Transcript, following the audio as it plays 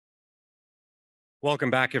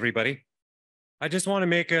Welcome back, everybody. I just want to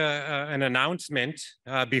make an announcement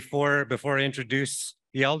before I introduce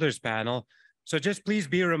the elders panel. So just please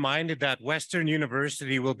be reminded that Western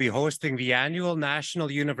University will be hosting the annual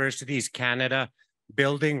National Universities Canada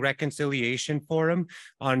Building Reconciliation Forum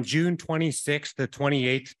on June 26th to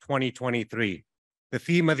 28th, 2023. The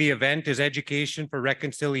theme of the event is Education for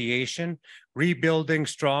Reconciliation, Rebuilding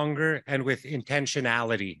Stronger and with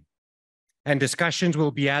Intentionality. And discussions will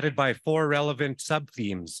be added by 4 relevant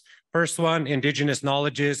sub-themes. First one, Indigenous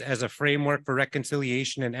knowledges as a framework for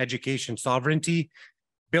reconciliation and education sovereignty,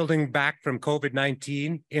 building back from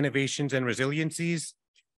COVID-19, innovations and resiliencies.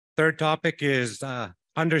 Third topic is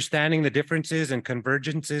understanding the differences and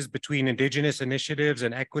convergences between Indigenous initiatives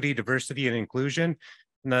and equity, diversity, and inclusion.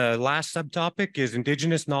 And the last subtopic is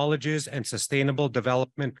Indigenous knowledges and sustainable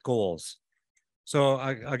development goals. So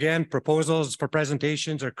again, proposals for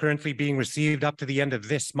presentations are currently being received up to the end of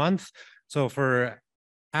this month. So for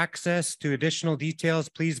access to additional details,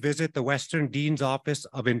 please visit the Western Dean's Office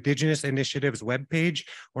of Indigenous Initiatives webpage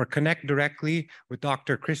or connect directly with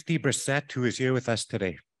Dr. Christy Brissett, who is here with us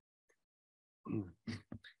today.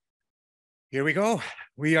 Here we go.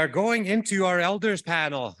 We are going into our elders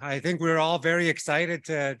panel. I think we're all very excited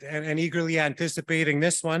and eagerly anticipating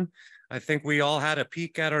this one. I think we all had a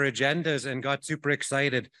peek at our agendas and got super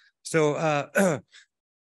excited. So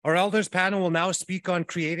our elders panel will now speak on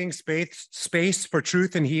creating space for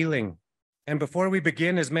truth and healing. And before we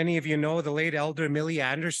begin, as many of you know, the late Elder Millie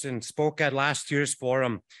Anderson spoke at last year's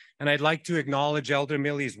forum. And I'd like to acknowledge Elder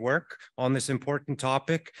Millie's work on this important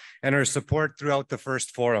topic and her support throughout the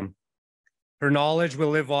first forum. Her knowledge will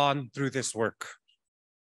live on through this work.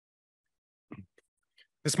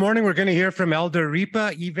 This morning, we're going to hear from Elder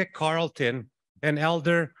Reepa Evic-Carleton and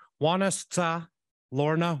Elder Wanasta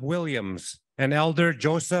Lorna Williams and Elder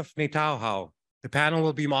Joseph Naytowhow. The panel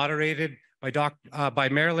will be moderated by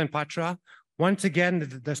Marilyn Poitras. Once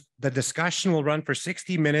again, the discussion will run for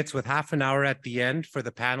 60 minutes with half an hour at the end for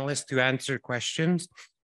the panelists to answer questions.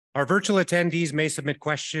 Our virtual attendees may submit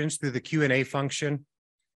questions through the Q&A function.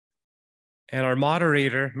 And our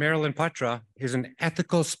moderator, Marilyn Poitras, is an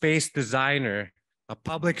ethical space designer, a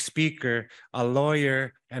public speaker, a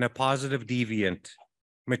lawyer, and a positive deviant.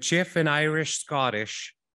 Michif and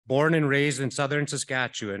Irish-Scottish, born and raised in southern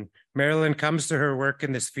Saskatchewan, Marilyn comes to her work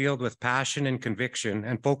in this field with passion and conviction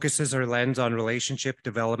and focuses her lens on relationship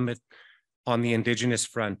development on the Indigenous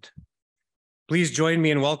front. Please join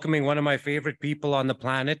me in welcoming one of my favorite people on the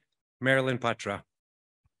planet, Marilyn Poitras.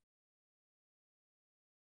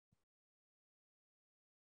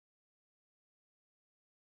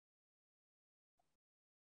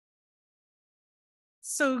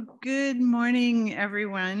 So good morning,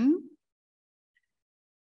 everyone.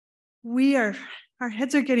 Our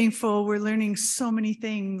heads are getting full. We're learning so many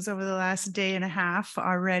things over the last day and a half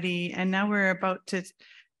already. And now we're about to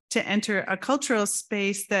enter a cultural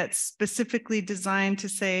space that's specifically designed to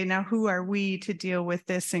say, now who are we to deal with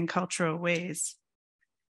this in cultural ways?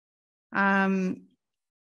 I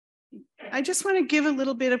just want to give a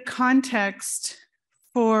little bit of context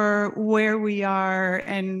for where we are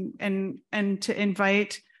and to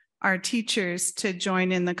invite our teachers to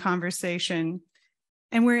join in the conversation.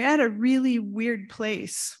 And we're at a really weird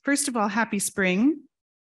place. First of all, happy spring.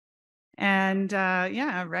 And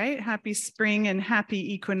yeah, right, happy spring and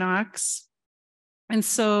happy equinox. And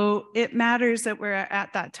so it matters that we're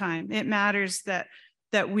at that time. It matters that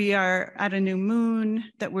we are at a new moon,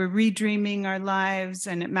 that we're redreaming our lives,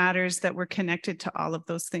 and it matters that we're connected to all of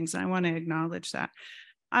those things. And I want to acknowledge that.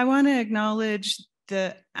 I want to acknowledge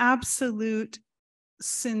the absolute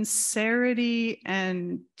sincerity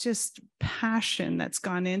and just passion that's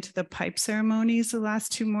gone into the pipe ceremonies the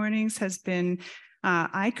last 2 mornings has been,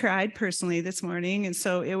 I cried personally this morning. And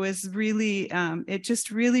so it was really, it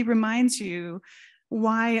just really reminds you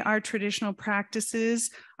why our traditional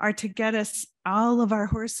practices are to get us, all of our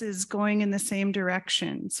horses, going in the same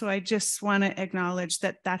direction. So I just want to acknowledge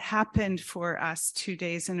that that happened for us 2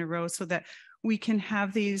 days in a row so that we can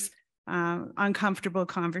have these uncomfortable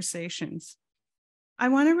conversations. I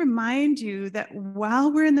want to remind you that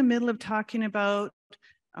while we're in the middle of talking about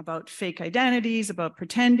fake identities, about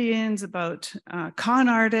pretendians, about con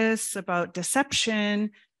artists, about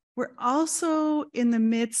deception, we're also in the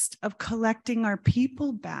midst of collecting our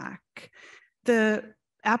people back, the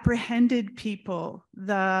apprehended people,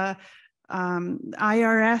 the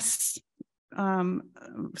IRS,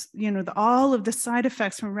 all of the side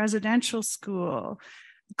effects from residential school,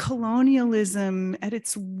 colonialism at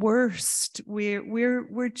its worst.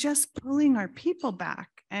 We're just pulling our people back.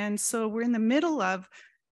 And so we're in the middle of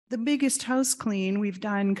the biggest house clean we've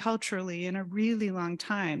done culturally in a really long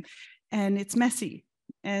time. And it's messy,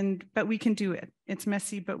 but we can do it. It's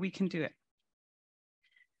messy, but we can do it.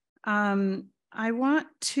 I want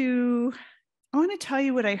to tell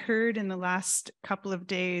you what I heard in the last couple of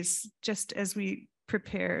days, just as we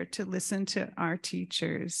prepare to listen to our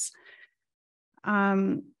teachers.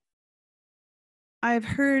 I've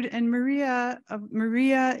heard, and Maria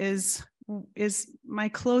is my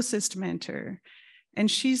closest mentor, and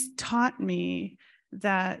she's taught me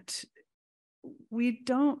that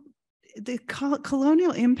the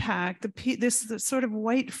colonial impact, this sort of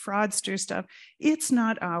white fraudster stuff, it's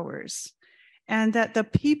not ours. And that the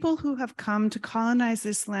people who have come to colonize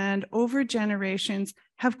this land over generations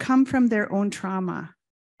have come from their own trauma.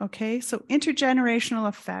 Okay, so intergenerational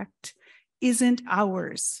effect isn't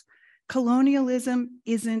ours. Colonialism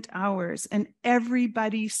isn't ours, and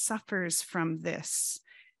everybody suffers from this.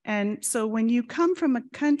 And so when you come from a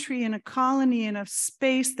country and a colony in a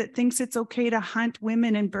space that thinks it's okay to hunt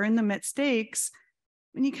women and burn them at stakes,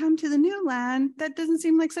 when you come to the new land, that doesn't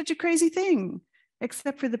seem like such a crazy thing,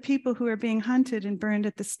 except for the people who are being hunted and burned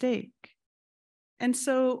at the stake. And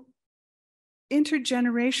so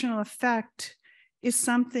intergenerational effect is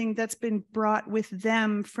something that's been brought with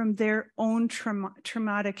them from their own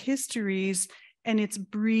traumatic histories, and it's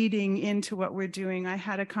breeding into what we're doing. I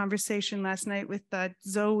had a conversation last night with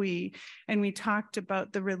Zoe, and we talked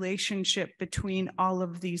about the relationship between all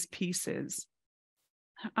of these pieces.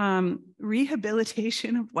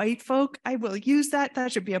 Rehabilitation of white folk, I will use that.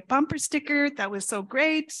 That should be a bumper sticker. That was so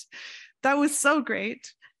great. That was so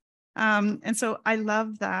great. And so I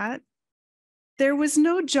love that. There was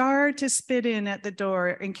no jar to spit in at the door,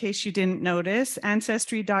 in case you didn't notice.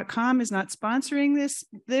 Ancestry.com is not sponsoring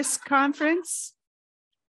this conference,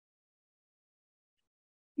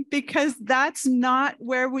 because that's not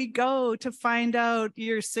where we go to find out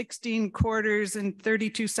you're 16 quarters and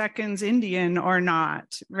 32 seconds Indian or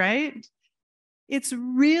not, right? It's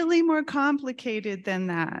really more complicated than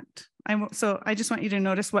that. So I just want you to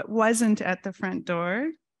notice what wasn't at the front door.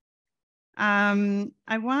 I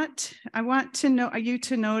want to know you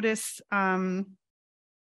to notice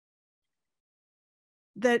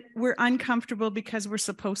that we're uncomfortable because we're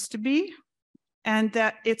supposed to be, and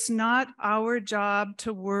that it's not our job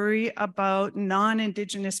to worry about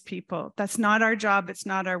non-Indigenous people. That's not our job. It's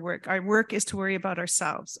not our work. Our work is to worry about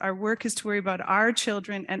ourselves. Our work is to worry about our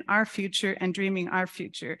children and our future and dreaming our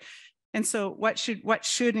future. And so what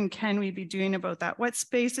should and can we be doing about that? What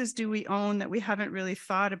spaces do we own that we haven't really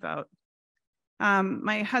thought about?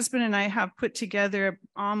 My husband and I have put together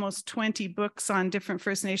almost 20 books on different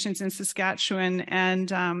First Nations in Saskatchewan.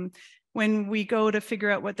 And when we go to figure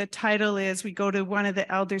out what the title is, we go to one of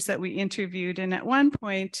the elders that we interviewed. And at one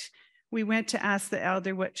point, we went to ask the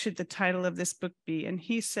elder, what should the title of this book be? And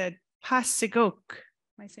he said, Pasigok.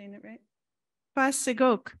 Am I saying it right?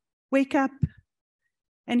 Pasigok, wake up.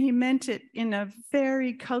 And he meant it in a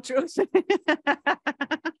very cultural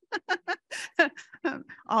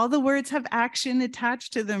all the words have action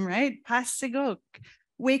attached to them, right? Pasigok,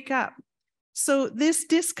 wake up. So this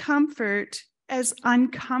discomfort, as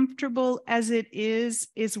uncomfortable as it is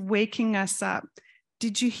waking us up.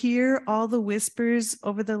 Did you hear all the whispers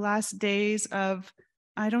over the last days of,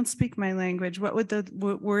 I don't speak my language. What would the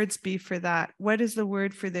words be for that? What is the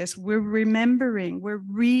word for this? We're remembering, we're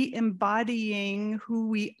re-embodying who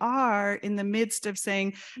we are in the midst of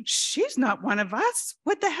saying, she's not one of us.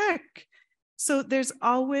 What the heck? So there's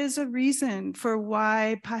always a reason for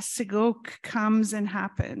why Pasigok comes and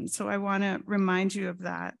happens. So I want to remind you of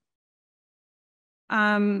that.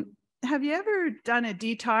 Have you ever done a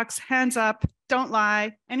detox? Hands up, don't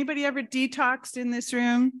lie. Anybody ever detoxed in this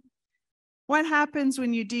room? What happens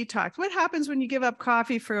when you detox? What happens when you give up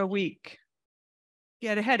coffee for a week? You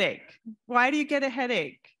get a headache. Why do you get a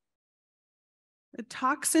headache? The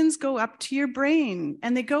toxins go up to your brain,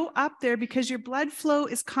 and they go up there because your blood flow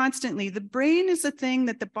is constantly. The brain is the thing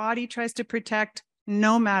that the body tries to protect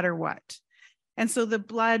no matter what. And so the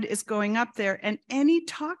blood is going up there, and any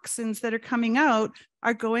toxins that are coming out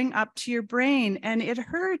are going up to your brain, and it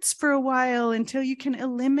hurts for a while until you can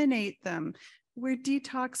eliminate them. We're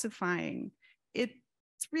detoxifying. It's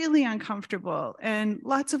really uncomfortable, and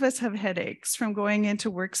lots of us have headaches from going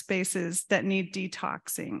into workspaces that need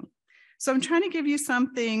detoxing. So I'm trying to give you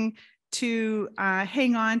something to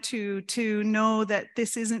hang on to know that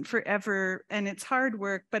this isn't forever, and it's hard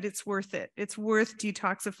work, but it's worth it. It's worth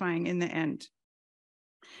detoxifying in the end.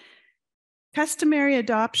 Customary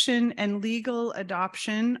adoption and legal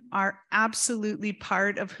adoption are absolutely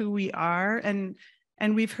part of who we are. And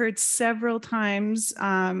we've heard several times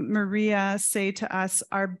Maria say to us,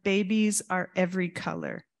 our babies are every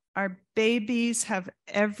color. Our babies have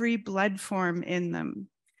every blood form in them.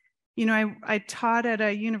 You know, I taught at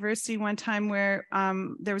a university one time where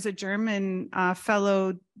there was a German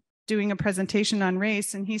fellow doing a presentation on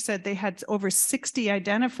race, and he said they had over 60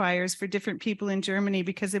 identifiers for different people in Germany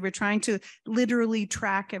because they were trying to literally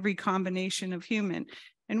track every combination of human.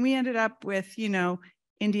 And we ended up with, you know,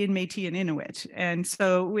 Indian, Métis, and Inuit. And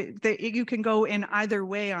so you can go in either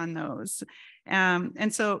way on those.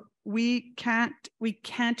 And so we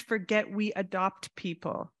can't forget we adopt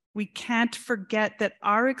people. We can't forget that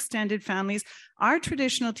our extended families, our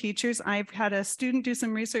traditional teachers, I've had a student do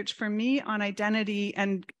some research for me on identity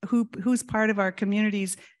and who's part of our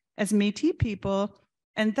communities as Métis people.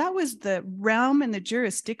 And that was the realm and the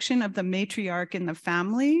jurisdiction of the matriarch in the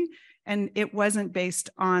family. And it wasn't based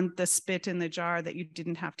on the spit in the jar that you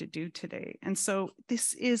didn't have to do today. And so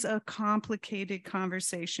this is a complicated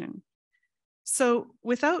conversation. So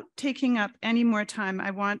without taking up any more time,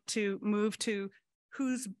 I want to move to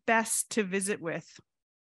who's best to visit with.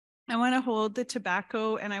 I want to hold the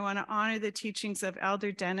tobacco and I want to honor the teachings of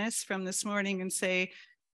Elder Dennis from this morning and say,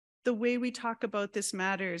 the way we talk about this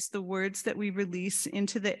matters. The words that we release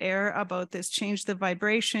into the air about this change the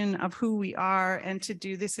vibration of who we are, and to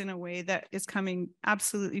do this in a way that is coming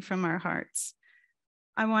absolutely from our hearts.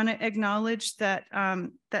 I want to acknowledge that,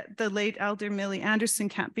 that the late Elder Millie Anderson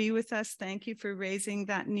can't be with us. Thank you for raising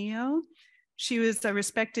that Neo. She was a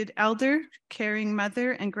respected elder, caring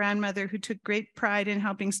mother, and grandmother who took great pride in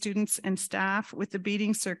helping students and staff with the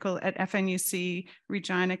beading circle at FNUC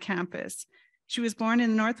Regina campus. She was born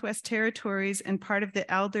in the Northwest Territories and part of the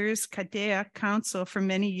Elders Kadea Council for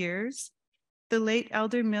many years. The late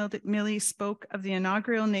Elder Millie spoke of the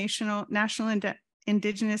inaugural National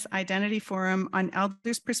Indigenous Identity Forum on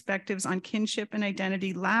Elders' Perspectives on Kinship and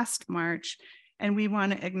Identity last March. And we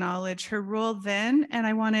want to acknowledge her role then, and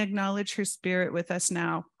I want to acknowledge her spirit with us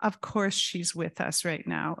now. Of course, she's with us right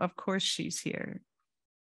now. Of course, she's here.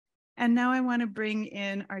 And now I want to bring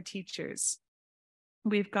in our teachers.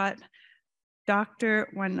 We've got Dr.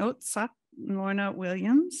 Wanotsak Lorna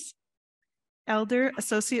Williams, Elder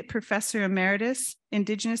Associate Professor Emeritus,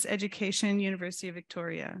 Indigenous Education, University of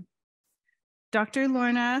Victoria. Dr.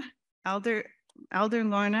 Lorna, Elder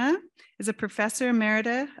Lorna is a Professor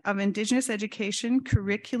Emerita of Indigenous Education,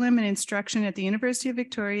 Curriculum and Instruction at the University of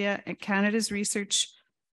Victoria and Canada's Research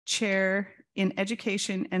Chair in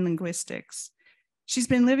Education and Linguistics. She's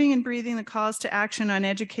been living and breathing the calls to action on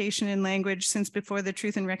education and language since before the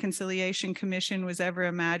Truth and Reconciliation Commission was ever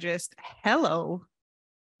imagined. Hello,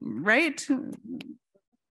 right?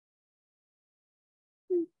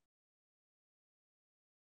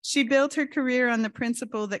 She built her career on the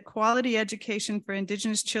principle that quality education for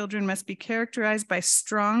Indigenous children must be characterized by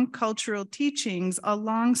strong cultural teachings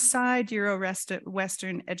alongside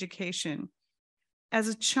Euro-Western education. As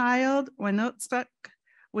a child, Wanotsak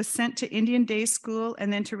was sent to Indian day school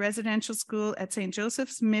and then to residential school at St.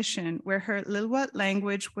 Joseph's Mission, where her Lil'wat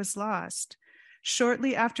language was lost.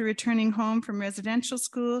 Shortly after returning home from residential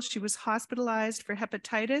school, she was hospitalized for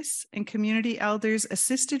hepatitis, and community elders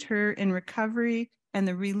assisted her in recovery and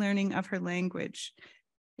the relearning of her language.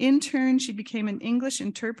 In turn, she became an English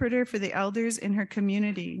interpreter for the elders in her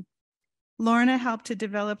community. Lorna helped to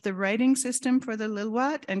develop the writing system for the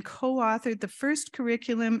Lil'wat and co-authored the first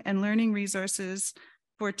curriculum and learning resources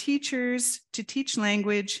for teachers to teach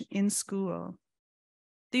language in school.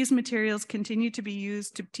 These materials continue to be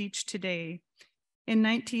used to teach today. In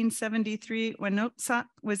 1973, Wanotsak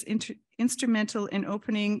was instrumental in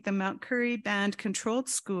opening the Mount Currie Band Controlled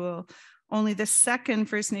School, only the second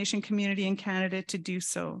First Nation community in Canada to do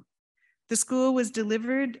so. The school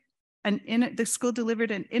delivered an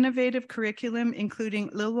innovative curriculum, including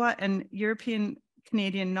Lil'wat and European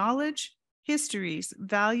Canadian knowledge, histories,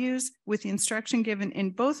 values, with the instruction given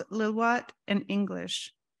in both Lil'wat and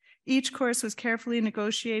English. Each course was carefully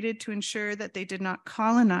negotiated to ensure that they did not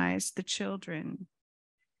colonize the children.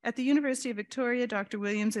 At the University of Victoria, Dr.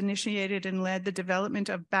 Williams initiated and led the development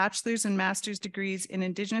of bachelor's and master's degrees in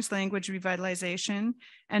Indigenous language revitalization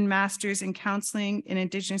and master's in counseling in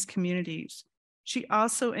Indigenous communities. She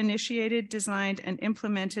also initiated, designed, and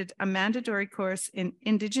implemented a mandatory course in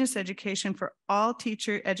Indigenous education for all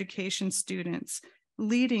teacher education students,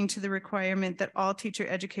 leading to the requirement that all teacher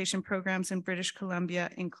education programs in British Columbia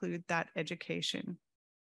include that education.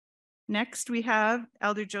 Next, we have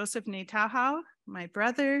Elder Joseph Naytowhow, my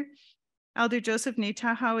brother. Elder Joseph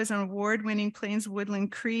Naytowhow is an award-winning Plains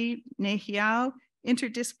Woodland Cree Naytowhow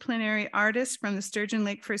interdisciplinary artist from the Sturgeon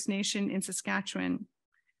Lake First Nation in Saskatchewan.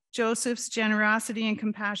 Joseph's generosity and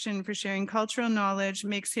compassion for sharing cultural knowledge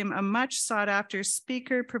makes him a much sought-after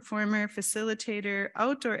speaker, performer, facilitator,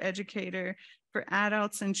 outdoor educator, for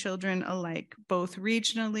adults and children alike, both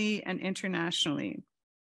regionally and internationally.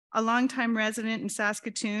 A longtime resident in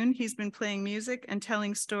Saskatoon, he's been playing music and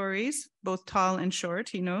telling stories, both tall and short,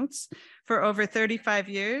 he notes, for over 35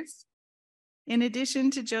 years. In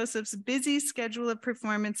addition to Joseph's busy schedule of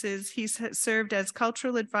performances, he's served as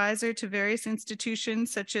cultural advisor to various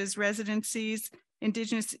institutions such as residencies,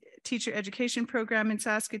 Indigenous Teacher Education Program in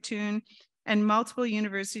Saskatoon, and multiple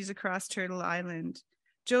universities across Turtle Island.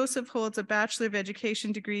 Joseph holds a Bachelor of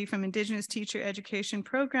Education degree from Indigenous Teacher Education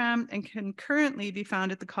Program and can currently be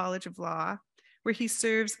found at the College of Law, where he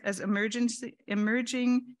serves as emergency,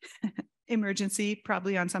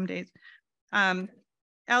 probably on some days,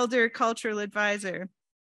 elder cultural advisor.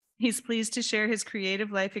 He's pleased to share his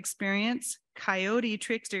creative life experience, coyote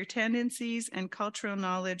trickster tendencies, and cultural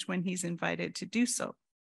knowledge when he's invited to do so.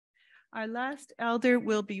 Our last elder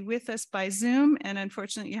will be with us by Zoom, and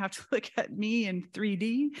unfortunately you have to look at me in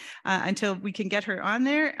 3D until we can get her on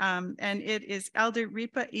there. And it is Elder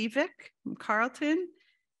Reepa Evic-Carleton,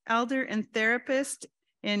 elder and therapist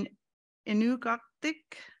in Inuktitut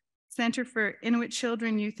Center for Inuit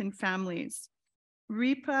Children, Youth and Families.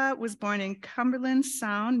 Reepa was born in Cumberland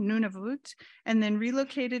Sound, Nunavut, and then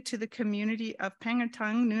relocated to the community of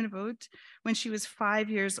Penguitung, Nunavut, when she was 5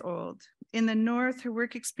 years old. In the north, her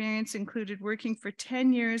work experience included working for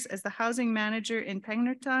 10 years as the housing manager in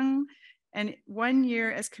Penguitung and 1 year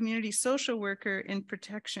as community social worker in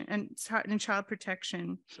protection and in child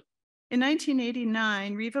protection. In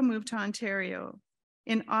 1989, Reepa moved to Ontario.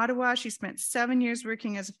 In Ottawa, she spent 7 years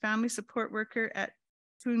working as a family support worker at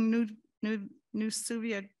Naytowhow,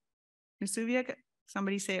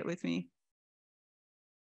 somebody say it with me.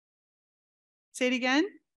 Say it again.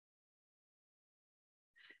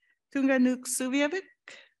 Naytowhow,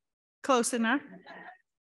 close enough.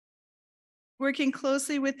 Working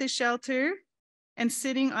closely with the shelter and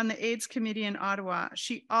sitting on the AIDS committee in Ottawa.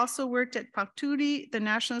 She also worked at Poitras, the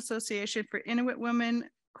National Association for Inuit Women,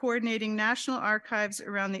 coordinating national archives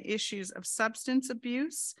around the issues of substance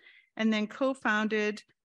abuse, and then co-founded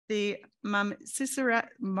the Mamisarvik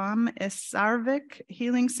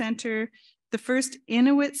Healing Center, the first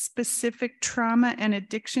Inuit-specific trauma and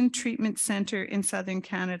addiction treatment center in Southern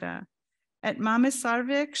Canada. At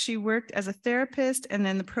Mamisarvik, she worked as a therapist and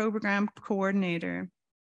then the program coordinator.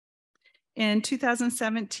 In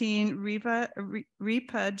 2017,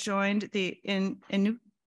 Reepa joined the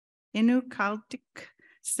Evic-Carleton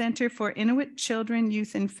Center for Inuit Children,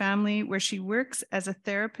 Youth and Family, where she works as a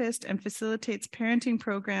therapist and facilitates parenting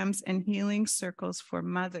programs and healing circles for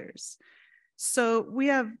mothers. So we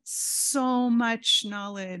have so much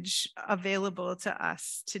knowledge available to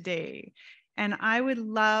us today. And I would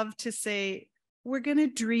love to say, we're going to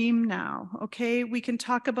dream now, okay? We can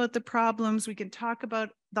talk about the problems. We can talk about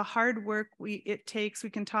the hard work it takes.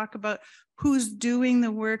 We can talk about who's doing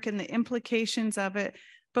the work and the implications of it.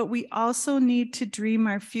 But we also need to dream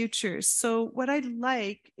our futures. So what I'd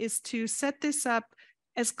like is to set this up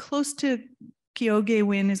as close to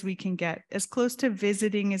Kyoge-win as we can get, as close to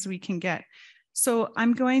visiting as we can get. So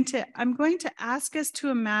I'm going to ask us to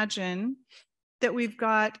imagine that we've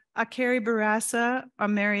got a Carrie Barassa, a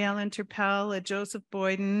Mary Ellen Turpel, a Joseph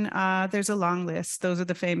Boyden. There's a long list. Those are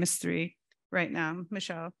the famous three right now,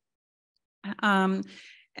 Michelle. And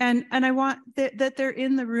I want that they're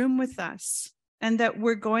in the room with us, and that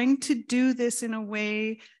we're going to do this in a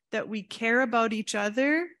way that we care about each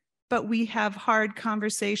other, but we have hard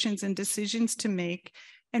conversations and decisions to make,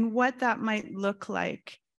 and what that might look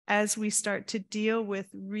like as we start to deal with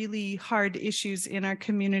really hard issues in our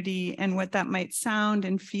community, and what that might sound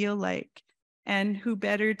and feel like, and who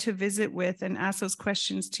better to visit with and ask those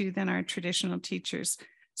questions to than our traditional teachers.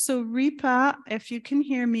 So Reepa, if you can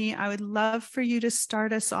hear me, I would love for you to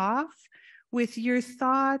start us off with your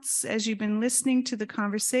thoughts as you've been listening to the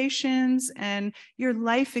conversations and your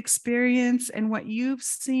life experience and what you've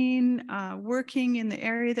seen working in the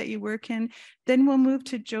area that you work in. Then we'll move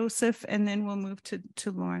to Joseph, and then we'll move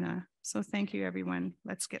to Lorna. So thank you, everyone.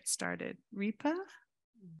 Let's get started. Reepa?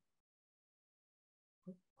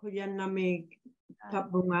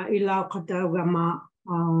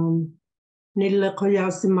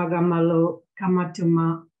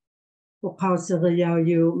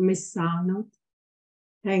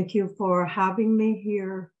 Thank you for having me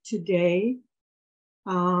here today.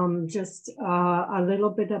 Just a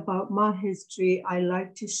little bit about my history I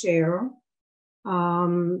like to share.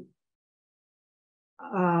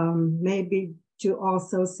 Maybe to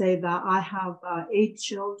also say that I have 8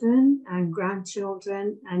 children and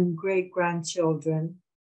grandchildren and great-grandchildren.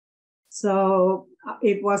 So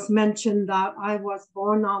it was mentioned that I was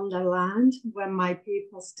born on the land when my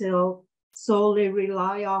people still solely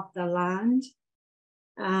rely off the land.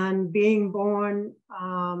 And being born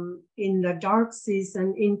in the dark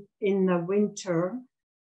season, in the winter,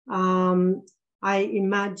 I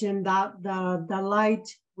imagine that the light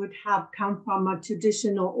would have come from a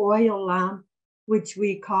traditional oil lamp, which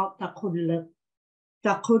we call the kudlet.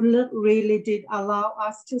 The kudlet really did allow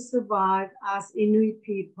us to survive as Inuit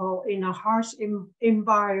people in a harsh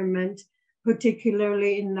environment,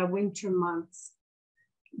 particularly in the winter months.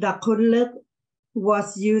 The kudlet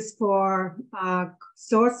was used for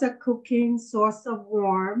source of cooking, source of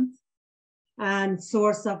warmth, and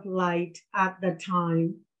source of light at the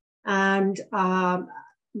time. And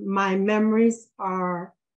my memories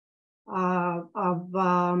are of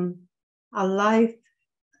a life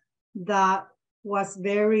that was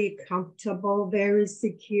very comfortable, very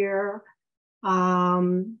secure,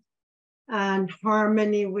 and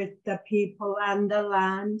harmony with the people and the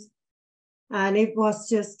land. And it was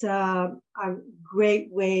just a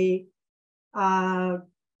great way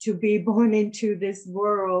to be born into this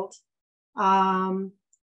world.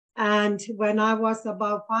 And when I was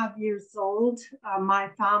about 5 years old, my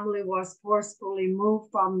family was forcefully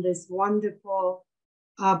moved from this wonderful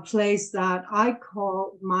place that I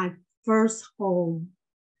call my first home.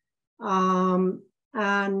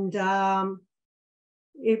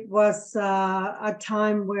 It was a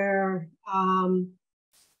time where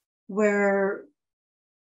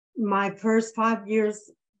my first 5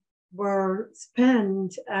 years were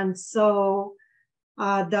spent. And so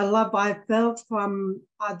the love I felt from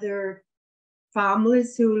other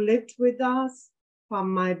families who lived with us,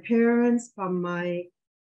 from my parents, from my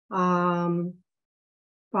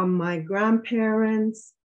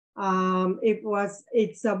grandparents,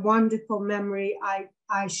 it's a wonderful memory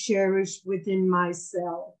I cherish within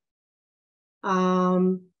myself.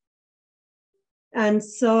 And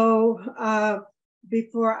so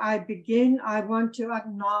before I begin, I want to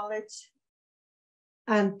acknowledge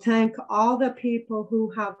and thank all the people who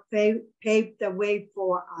have paved the way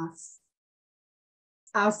for us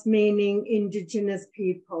meaning Indigenous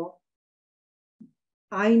people.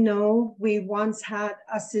 I know we once had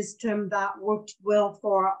a system that worked well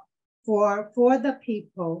for the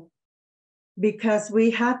people because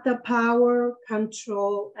we had the power,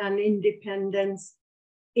 control, and independence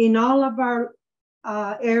in all of our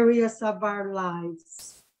areas of our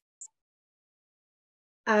lives.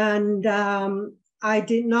 And I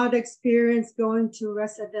did not experience going to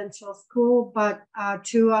residential school, but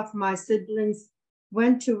 2 of my siblings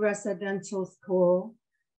went to residential school.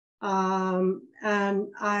 And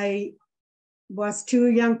I was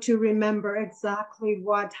too young to remember exactly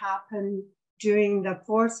what happened during the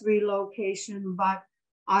forced relocation, but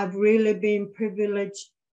I've really been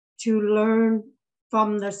privileged to learn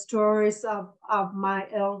from the stories of my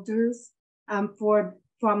elders and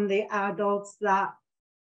from the adults that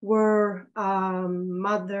were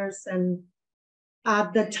mothers and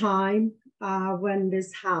at the time when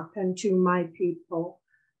this happened to my people.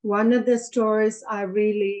 One of the stories I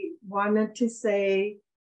really wanted to say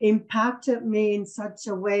impacted me in such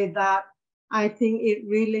a way that I think it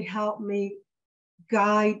really helped me,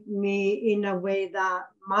 guide me in a way that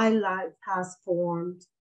my life has formed.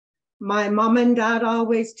 My mom and dad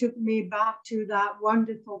always took me back to that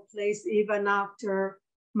wonderful place even after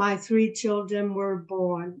my 3 children were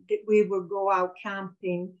born. We would go out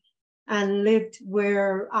camping and lived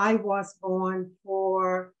where I was born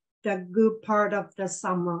for the good part of the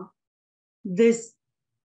summer.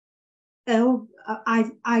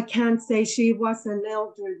 I can't say she was an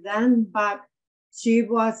elder then, but she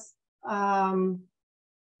was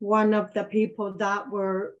one of the people that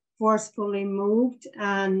were forcefully moved,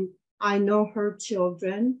 and I know her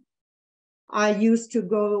children. I used to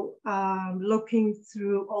go looking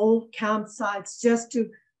through old campsites just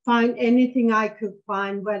to find anything I could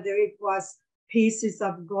find, whether it was pieces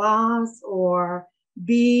of glass or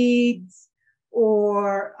beads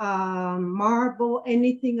or marble,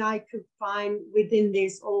 anything I could find within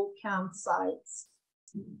these old campsites.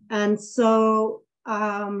 And so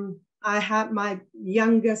I had my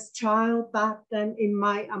youngest child back then in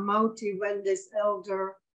my amauti when this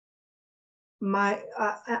elder,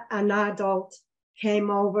 an adult, came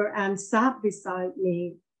over and sat beside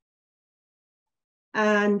me.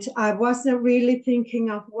 And I wasn't really thinking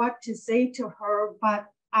of what to say to her, but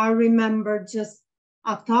I remember just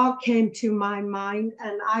a thought came to my mind,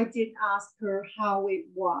 and I did ask her how it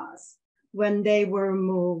was when they were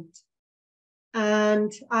moved.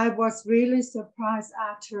 And I was really surprised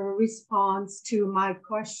at her response to my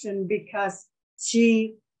question, because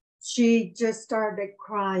she just started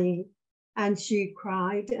crying, and she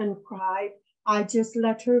cried and cried. I just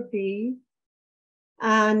let her be.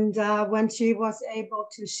 And when she was able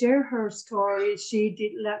to share her story, she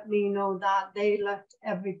did let me know that they left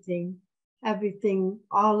everything,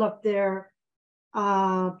 all of their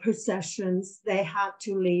possessions, they had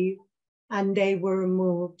to leave and they were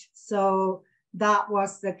moved. So that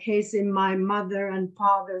was the case in my mother and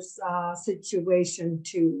father's situation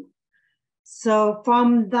too. So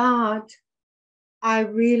from that, I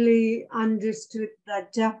really understood the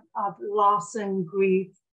depth of loss and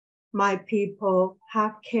grief my people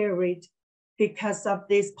have carried because of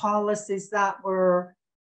these policies that were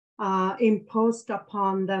imposed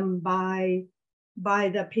upon them by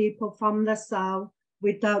the people from the South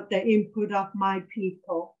without the input of my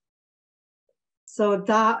people. So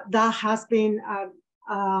that has been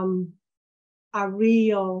a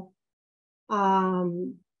real a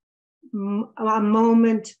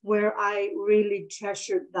moment where I really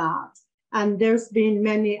treasured that. And there's been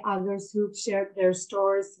many others who've shared their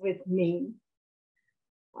stories with me.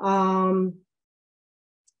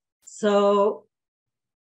 So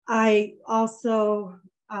I also,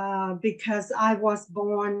 because I was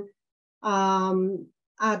born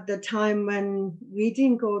at the time when we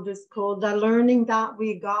didn't go to school, the learning that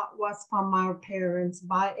we got was from our parents,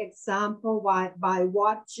 by example, by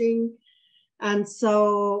watching. And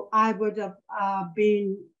so I would have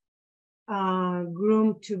been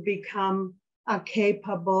groomed to become a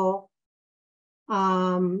capable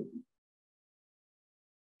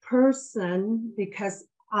person, because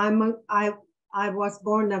I was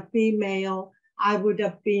born a female. I would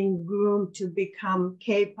have been groomed to become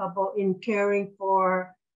capable in caring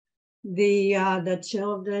for the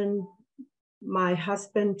children, my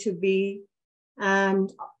husband to be,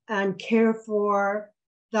 and care for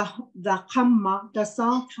the khamma, the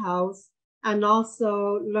salt house, and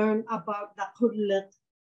also learn about the kudlik,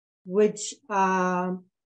 which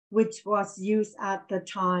was used at the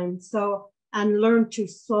time. So, and learn to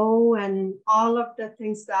sew and all of the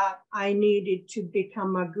things that I needed to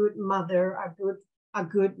become a good mother, a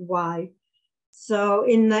good wife. So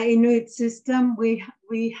in the Inuit system, we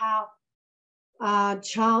have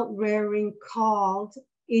child rearing called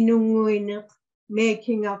inunguinik,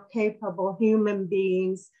 making of capable human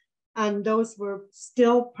beings, and those were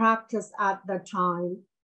still practiced at the time.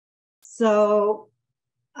 So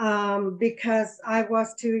because I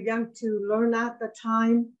was too young to learn at the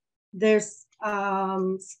time, there's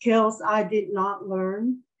skills I did not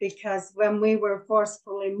learn, because when we were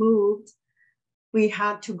forcefully moved, we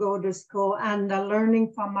had to go to school, and the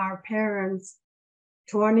learning from our parents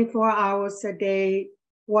 24 hours a day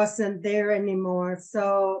wasn't there anymore.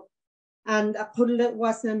 So, and a kudlit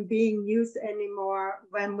wasn't being used anymore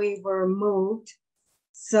when we were moved.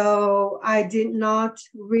 So I did not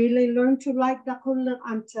really learn to like the kudlit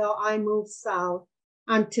until I moved south,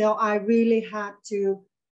 until I really had to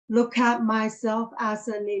look at myself as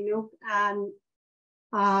an Inuk and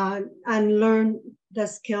learn the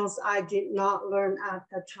skills I did not learn at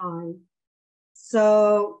the time.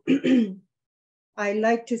 So I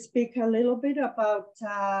like to speak a little bit about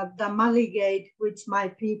the maligate, which my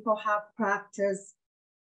people have practiced.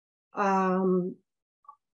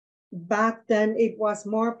 Back then, it was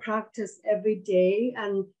more practiced every day,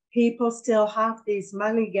 and people still have these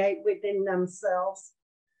maligate within themselves.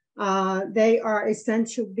 They are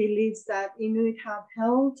essential beliefs that Inuit have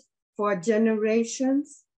held for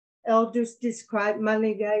generations. Elders describe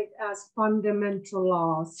maligate as fundamental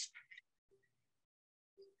laws.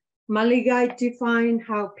 Maligate define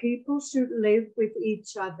how people should live with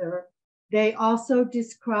each other. They also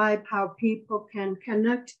describe how people can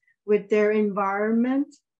connect with their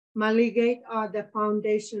environment. Maligate are the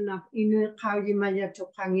foundation of Inuit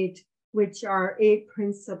Kauyimayatokangit, which are 8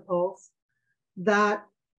 principles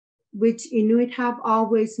which Inuit have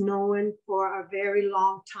always known for a very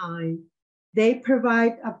long time. They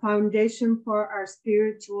provide a foundation for our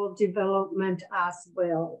spiritual development as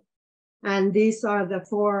well. And these are the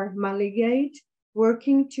 4 maligate: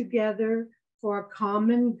 working together for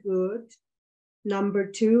common good. Number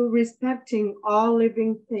 2, respecting all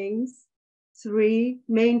living things. 3,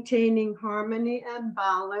 maintaining harmony and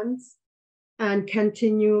balance, and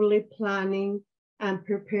continually planning and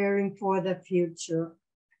preparing for the future.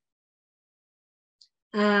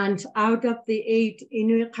 And out of the 8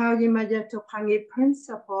 Inuit Kauyimayatokangit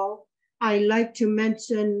principle, I like to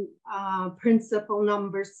mention principle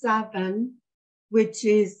number 7, which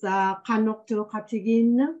is Kanokto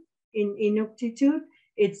Katigin in Inuktitut.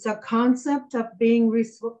 It's a concept of being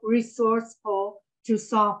resourceful to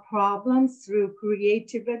solve problems through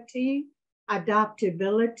creativity,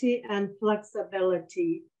 adaptability, and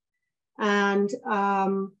flexibility. And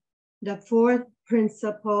the 4th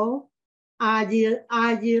principle,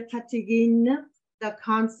 Katigin the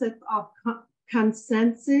concept of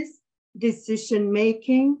consensus,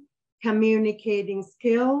 decision-making, communicating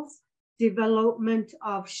skills, development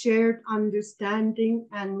of shared understanding,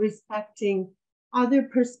 and respecting other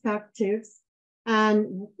perspectives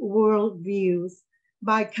and worldviews.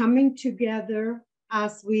 By coming together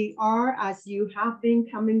as we are, as you have been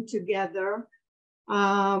coming together,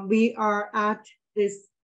 we are at this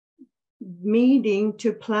meeting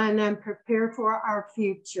to plan and prepare for our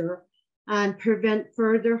future and prevent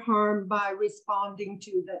further harm by responding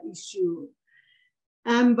to the issue.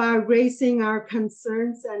 And by raising our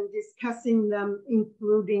concerns and discussing them,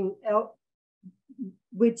 including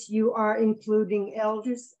which you are including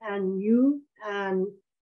elders and youth and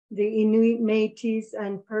the Inuit, Métis,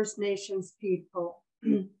 and First Nations people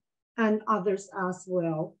and others as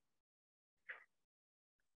well.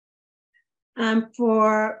 And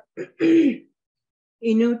for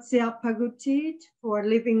Inutsiaq Pagutit, for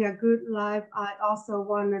living a good life, I also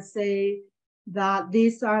want to say that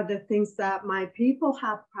these are the things that my people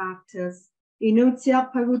have practiced.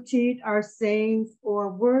 Inutsiaq Pagutit are sayings or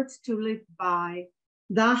words to live by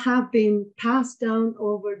that have been passed down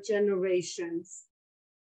over generations.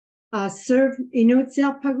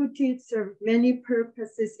 Inutsiaq Pagutit serve many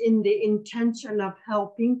purposes in the intention of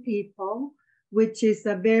helping people, which is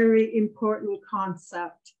a very important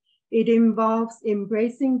concept. It involves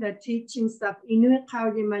embracing the teachings of Inuit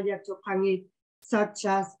Kauyimayatuqangit, such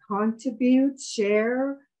as contribute,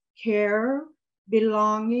 share, care,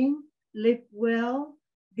 belonging, live well,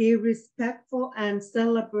 be respectful, and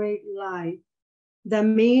celebrate life. The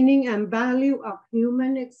meaning and value of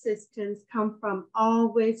human existence come from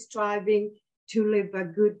always striving to live a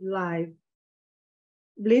good life.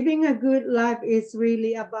 Living a good life is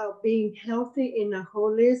really about being healthy in a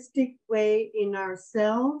holistic way in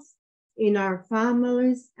ourselves, in our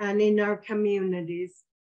families, and in our communities,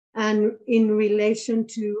 and in relation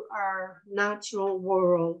to our natural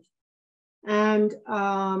world. And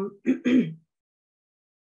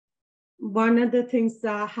one of the things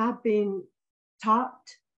that have been taught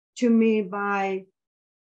to me by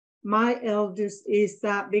my elders is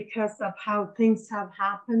that because of how things have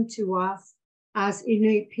happened to us as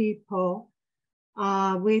Inuit people,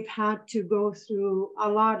 we've had to go through a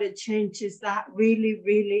lot of changes that really,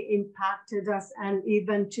 really impacted us, and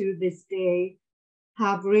even to this day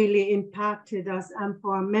have really impacted us. And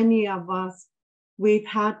for many of us, we've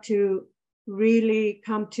had to really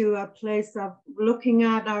come to a place of looking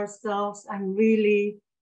at ourselves and really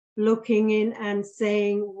looking in and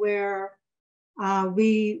saying where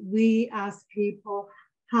we as people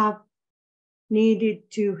have needed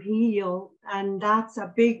to heal. And that's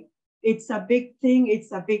it's a big thing,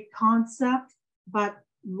 it's a big concept, but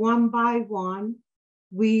one by one,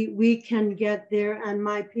 we can get there. And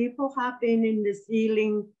my people have been in this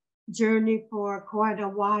healing journey for quite a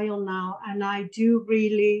while now. And I do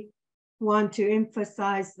really want to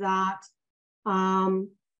emphasize that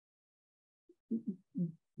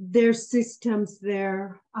there's systems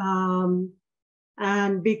there.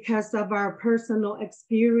 And because of our personal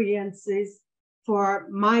experiences, for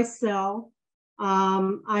myself,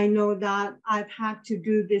 I know that I've had to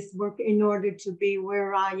do this work in order to be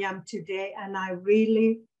where I am today. And I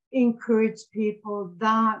really encourage people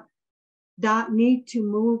that need to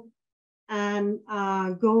move and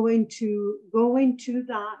go into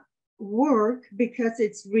that work, because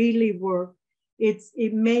it's really work.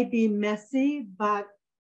 It may be messy, but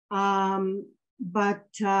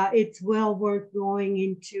it's well worth going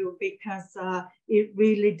into, because it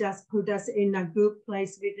really does put us in a good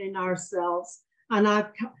place within ourselves. And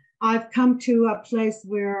I've come to a place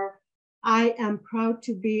where I am proud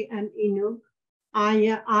to be an Inuk.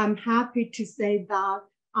 I'm happy to say that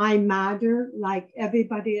I matter like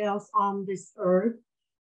everybody else on this earth,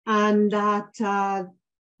 and that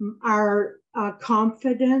our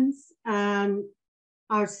confidence and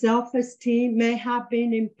our self-esteem may have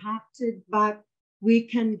been impacted, but we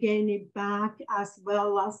can gain it back, as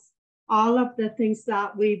well as all of the things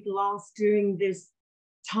that we've lost during this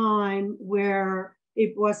time where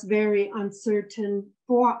it was very uncertain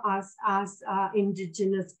for us as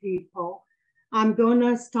Indigenous people. I'm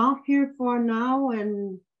gonna stop here for now,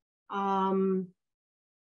 and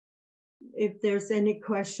if there's any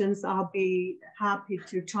questions, I'll be happy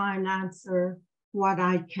to try and answer what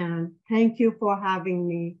I can. Thank you for having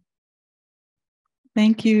me.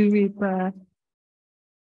 Thank you, Reepa.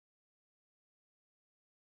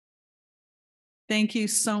 Thank you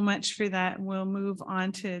so much for that. We'll move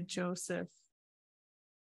on to Joseph.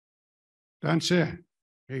 That's it.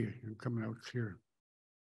 Hey, you're coming out here.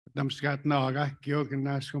 Namskat naga, Georg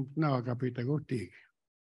Naskum naga Pitagotik.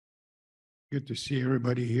 Good to see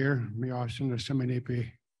everybody here. Me awesome to somebody to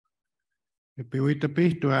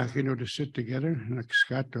sit together and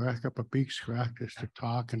Scott to up a peaks practice to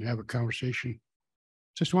talk and have a conversation.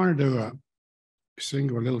 Just wanted to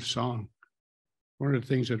sing a little song. One of the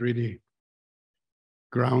things that really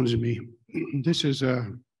grounds me. This is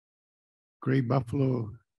a Gray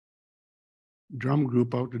Buffalo drum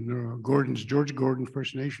group out in George Gordon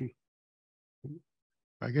First Nation.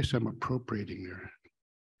 I guess I'm appropriating their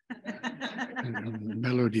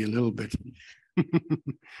melody a little bit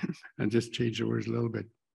and just change the words a little bit.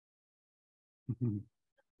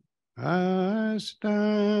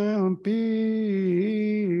 Astampi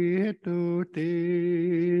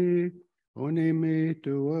etote oneme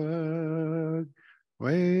tuag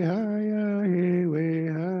wehaya he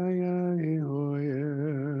hoya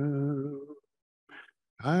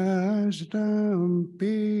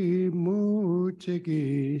astampi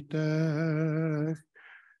muchikita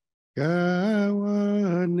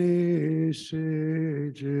kawane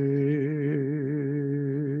seje.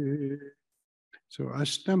 So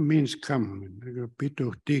astam means come.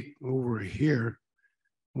 Pito tik over here.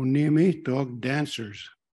 Unimi dog dancers.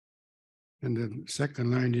 And the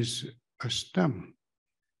second line is astam.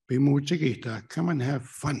 Bimuchikita, come and have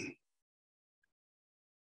fun.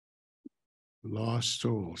 Lost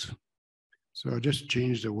souls. So I just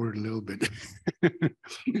changed the word a little bit.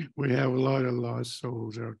 We have a lot of lost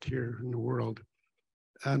souls out here in the world.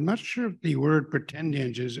 I'm not sure if the word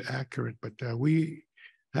pretendians is accurate, but we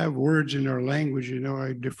have words in our language,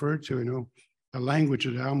 I defer to, a language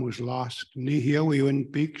that I almost lost. Nihiawi in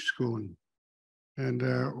peak school. And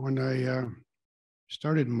when I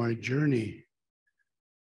started my journey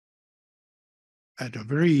at a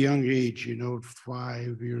very young age,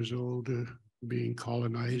 5 years old, being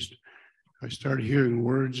colonized, I started hearing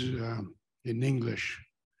words in English.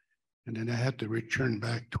 And then I had to return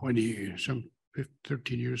back 13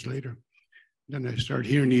 years later. Then I started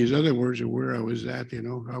hearing these other words of where I was at,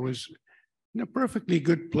 I was in a perfectly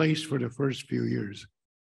good place for the first few years.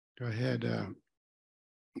 I had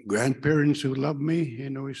grandparents who loved me,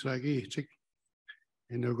 it's like, hey,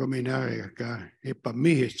 they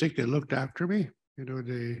looked after me.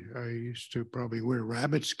 I used to probably wear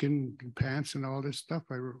rabbit skin pants and all this stuff.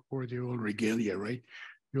 I wore the old regalia, right?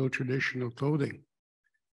 The old traditional clothing.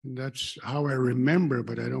 And that's how I remember,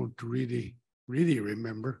 but I don't really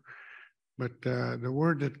remember. But the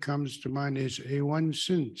word that comes to mind is a one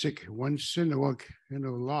sin,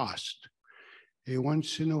 lost. A one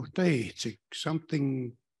sin,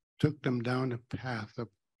 something took them down a path of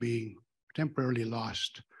being temporarily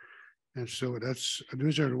lost. And so those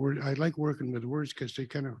are the words. I like working with words because they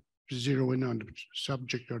kind of zero in on the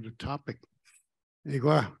subject or the topic.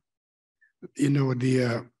 The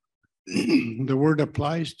word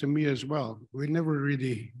applies to me as well. We never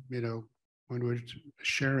really, when we're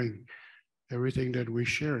sharing, everything that we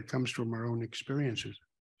share comes from our own experiences.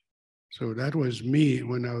 So that was me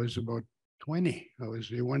when I was about 20. I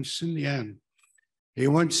was a one Sinyan,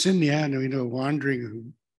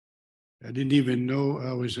 wandering. I didn't even know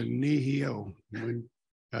I was a Nihio.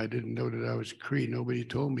 I didn't know that I was Cree. Nobody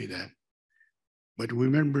told me that. But I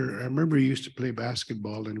remember we used to play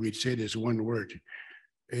basketball and we'd say this one word.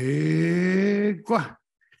 Egua.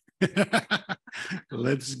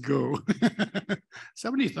 Let's go.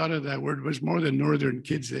 Somebody thought of that word. It was more than Northern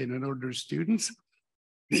kids and Northern students.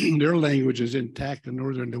 Their language is intact, the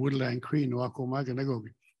Northern, the Woodland Cree, Noakomaganago.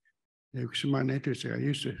 I used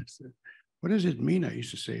to say, what does it mean? I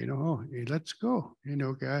used to say, let's go, in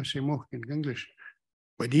English.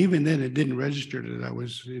 But even then, it didn't register that I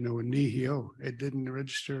was, a Nihio. It didn't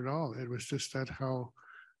register at all. It was just that how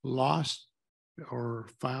lost or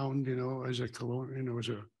found, as a colonial, as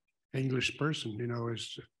a English person,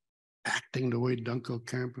 as acting the way Duncan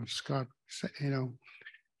Campbell Scott,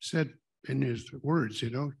 said in his words,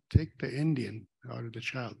 take the Indian out of the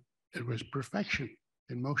child. It was perfection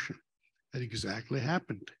in motion. That exactly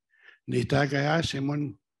happened.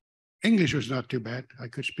 English was not too bad. I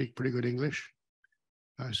could speak pretty good English.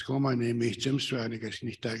 Sometimes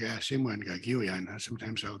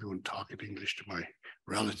I'll go and talk in English to my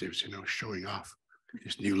relatives, showing off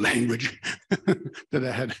this new language that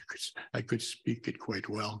I had. I could speak it quite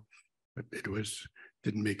well, but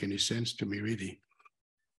didn't make any sense to me really.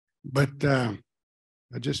 But I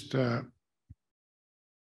just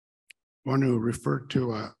want to refer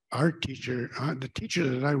to our teacher. The teacher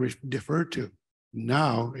that I defer to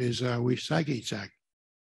now is Wisagichak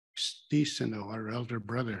Stisano, our elder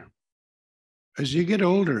brother. As you get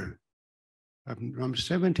older, I'm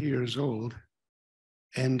 70 years old,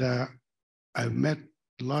 and I've met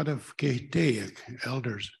a lot of Keiteic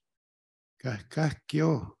elders.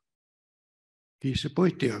 Kakakyo,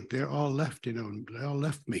 They're all left, you know, they all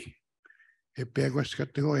left me.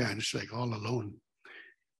 It's like all alone.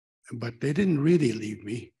 But they didn't really leave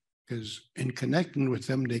me, because in connecting with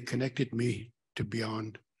them, they connected me to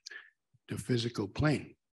beyond the physical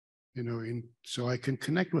plane, you know, so I can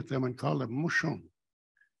connect with them and call them Mushon,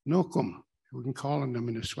 Nokum. We can call on them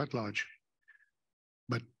in the sweat lodge.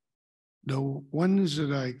 But the ones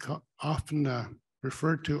that I often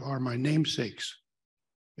refer to are my namesakes.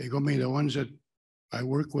 They go me the ones that I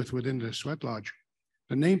work with within the sweat lodge.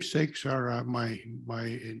 The namesakes are my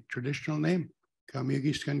traditional name. I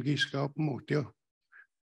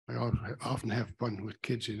often have fun with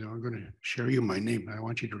kids, you know. I'm going to share you my name. I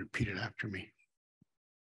want you to repeat it after me.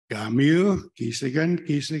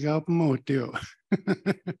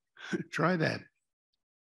 Try that.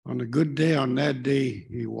 On a good day, on that day,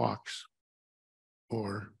 he walks.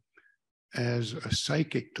 Or as a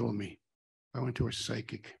psychic told me, I went to a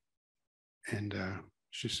psychic, and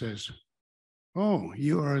she says, "Oh,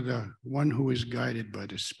 you are the one who is guided by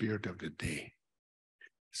the spirit of the day."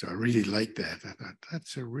 So I really like that. I thought,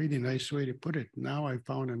 that's a really nice way to put it. Now I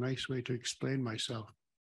found a nice way to explain myself.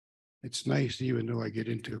 It's nice, even though I get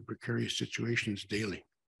into precarious situations daily.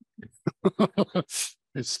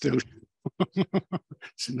 It's still,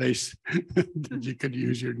 it's nice that you could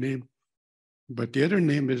use your name. But the other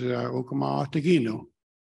name is Okama Atagino.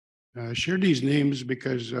 I share these names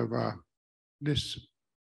because of this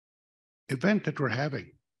event that we're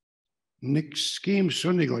having.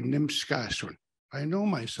 I know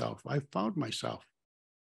myself. I found myself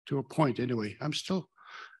to a point anyway. I'm still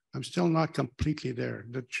not completely there.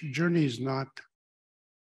 The journey is not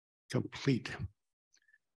complete.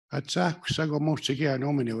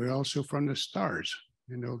 We're also from the stars.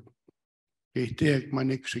 You know,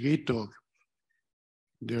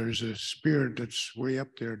 there's a spirit that's way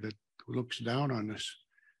up there that looks down on us.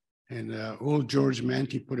 And old George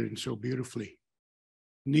Manty put it in so beautifully.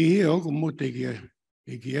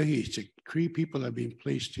 Three people have been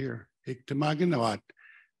placed here. The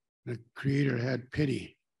Creator had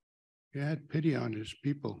pity. He had pity on his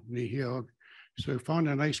people. So he found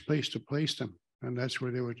a nice place to place them. And that's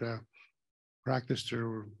where they would practice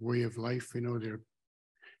their way of life. You know,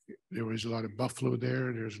 there was a lot of buffalo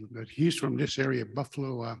there. He's from this area,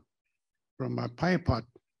 buffalo, from Piapot.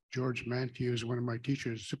 George Manty was one of my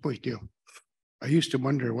teachers. I used to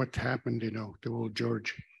wonder what happened, you know, to old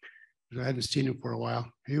George. I hadn't seen him for a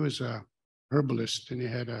while. He was a herbalist, and he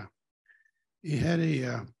had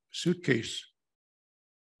a suitcase,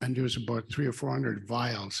 and there was about 300 or 400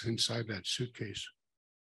 vials inside that suitcase.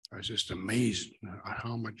 I was just amazed at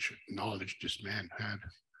how much knowledge this man had.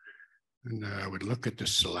 And I would look at the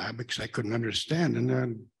syllabics I couldn't understand. And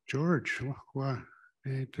then George,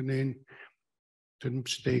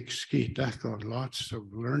 lots of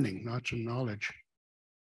learning, lots of knowledge.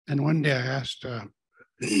 And one day I asked one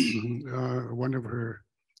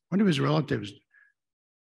of his relatives,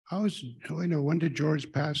 when did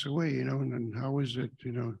George pass away, you know, and how was it,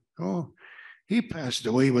 you know? Oh, he passed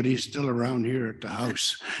away, but he's still around here at the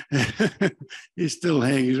house. He still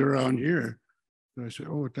hangs around here. So I said,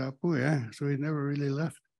 oh, Tapu, yeah. So he never really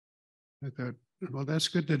left. I thought, well, that's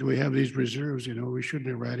good that we have these reserves, you know, we shouldn't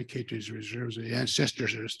eradicate these reserves. The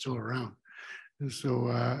ancestors are still around. And so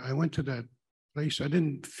I went to that place. I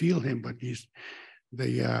didn't feel him, but he's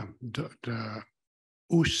the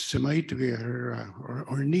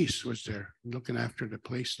her niece was there looking after the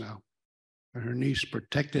place now. And her niece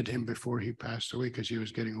protected him before he passed away because he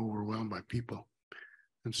was getting overwhelmed by people.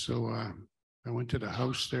 And so I went to the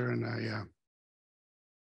house there, and I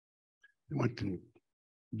went and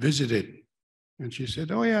visited. And she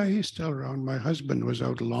said, oh yeah, he's still around. My husband was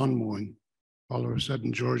out lawn mowing. All of a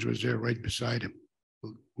sudden, George was there right beside him,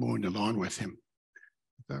 mowing the lawn with him.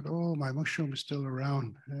 I thought, oh, my mushroom is still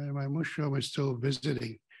around. My mushroom is still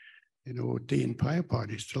visiting. You know, tea and Piapot,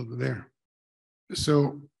 he's still there.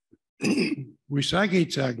 So we saw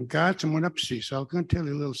and got someone up to. So I'm going to tell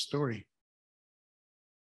you a little story.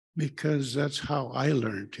 Because that's how I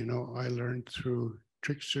learned, you know. I learned through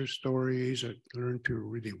trickster stories. I learned through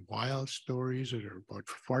really wild stories that are about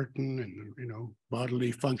farting and, you know,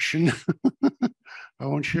 bodily function. I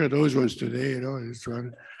won't share those ones today, you know. It's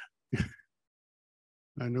fun.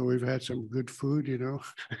 I know we've had some good food, you know.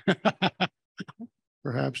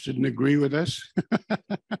 Perhaps didn't agree with us.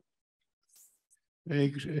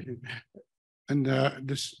 And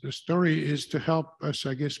the story is to help us,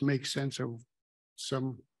 I guess, make sense of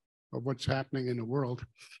some of what's happening in the world,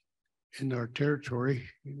 in our territory.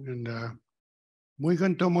 And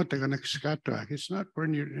it's not for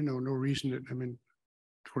any, you know, no reason that, I mean,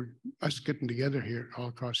 for us getting together here all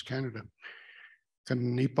across Canada.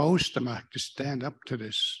 can he post them to stand up to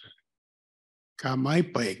this? My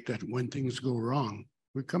bike that when things go wrong,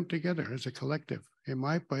 we come together as a collective. In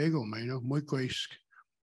my paigo,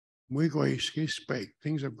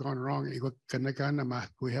 things have gone wrong.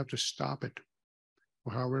 We have to stop it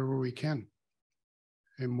however we can.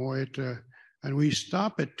 And we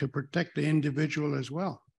stop it to protect the individual as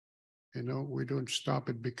well. You know, we don't stop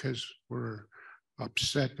it because we're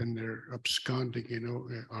upset and they're absconding, you know,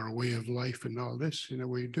 our way of life and all this. You know,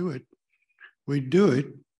 we do it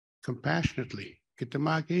compassionately. You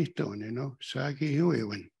know,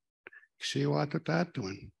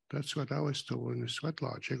 that's what I was told in the sweat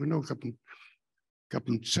lodge.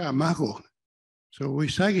 So we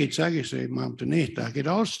say, Mam it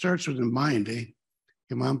all starts with the mind, eh?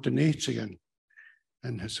 Mam again.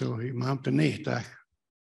 And so Mam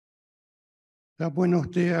that bueno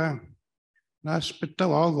the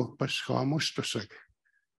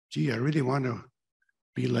gee, I really want to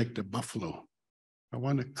be like the buffalo. I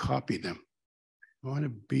want to copy them. I want to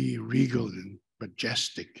be regal and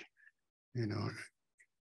majestic, you know.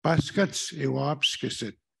 Baskets Ewapskis,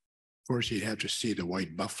 of course, you'd have to see the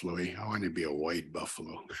white buffalo. Eh? I want to be a white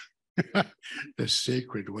buffalo, the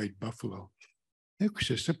sacred white buffalo. They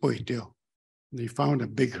found a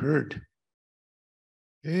big herd.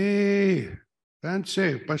 Hey,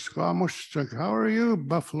 Fancy, how are you,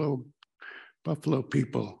 buffalo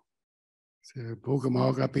people?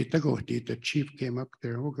 The chief came up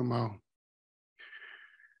there. What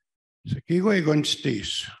do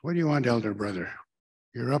you want, elder brother?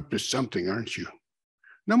 You're up to something, aren't you?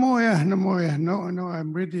 No,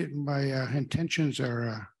 I'm really, my intentions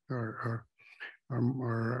are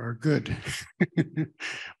good.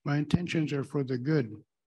 My intentions are for the good.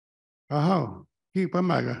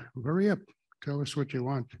 Hurry up. Tell us what you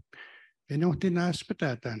want. I want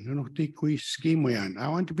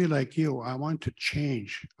to be like you. I want to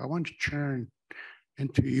change. I want to turn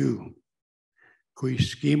into you.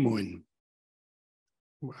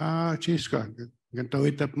 Well,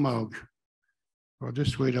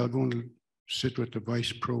 just wait, I'll go and sit with the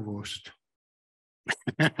vice provost.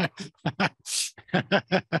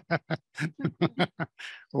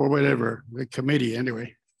 Or whatever, the committee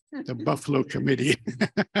anyway, the Buffalo committee.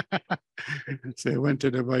 So I went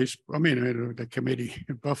to the the committee,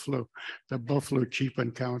 the Buffalo chief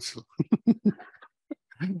and council.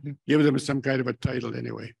 Give them some kind of a title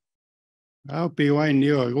anyway.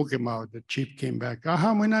 The chief came back. You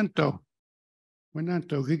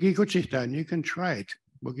can try it.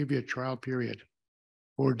 We'll give you a trial period.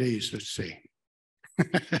 4 days, let's say.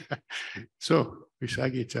 So we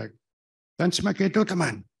they're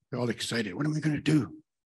all excited. What am I going to do?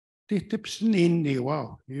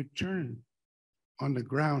 Wow, you turn on the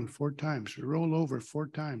ground 4 times, roll over 4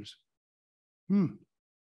 times. Oh,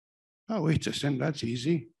 wait a second, that's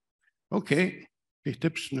easy. Okay.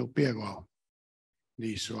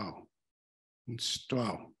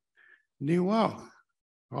 Wow.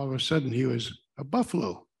 All of a sudden he was a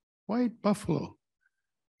buffalo, white buffalo.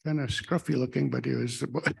 Kind of scruffy looking, but he was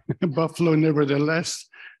a buffalo nevertheless.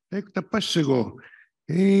 Hey,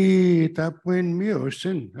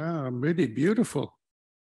 I'm really beautiful.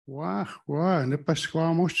 Wow, and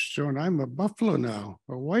I'm a buffalo now,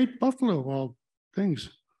 a white buffalo of all things.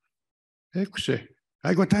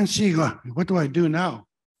 What do I do now?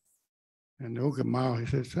 And he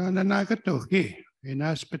says,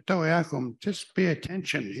 just pay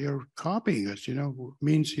attention. You're copying us, you know,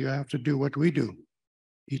 means you have to do what we do.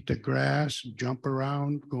 Eat the grass, jump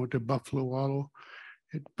around, go to buffalo wallow,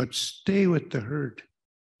 but stay with the herd.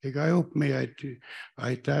 Don't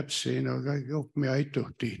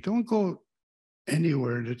go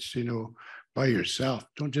anywhere that's, you know, by yourself.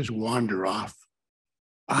 Don't just wander off.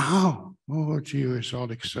 Oh, gee, he was all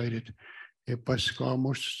excited.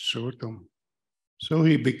 So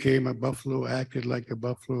he became a buffalo, acted like a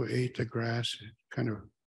buffalo, ate the grass, kind of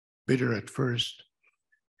bitter at first.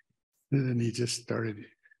 And then he just started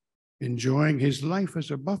enjoying his life as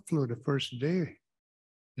a buffalo the first day.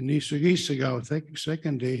 The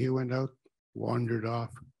second day he went out, wandered off.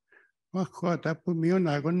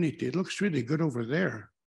 It looks really good over there.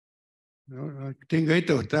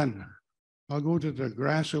 I'll go to the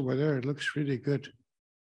grass over there. It looks really good.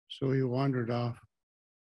 So he wandered off.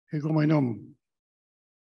 When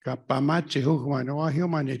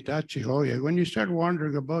you start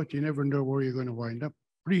wandering about, you never know where you're going to wind up.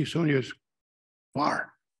 Pretty soon he was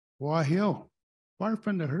far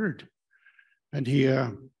from the herd. And he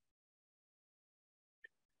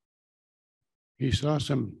saw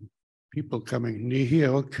some people coming,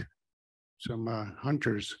 some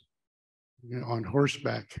hunters, you know, on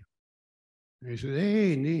horseback. He said,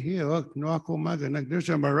 hey, there's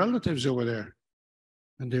my relatives over there.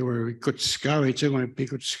 And they were good scouts. They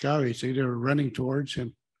were running towards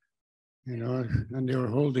him, you know, and they were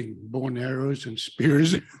holding bow and arrows and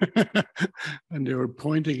spears, and they were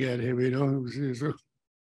pointing at him, you know.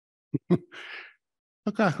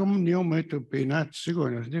 They're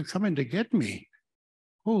coming to get me.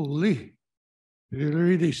 Holy, they're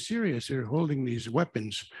really serious. They're holding these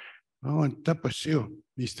weapons. Oh, and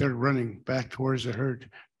he started running back towards the herd.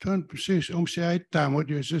 What was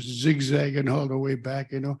just zigzagging all the way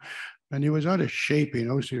back, you know, and he was out of shape, you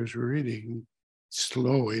know, so he was really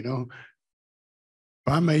slow, you know.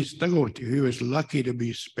 He was lucky to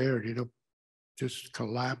be spared, you know, just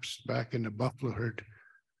collapsed back in the buffalo herd.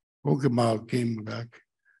 Ogamal came back.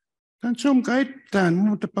 What did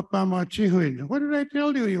I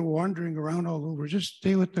tell you? You're wandering around all over. Just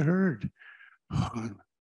stay with the herd. Oh,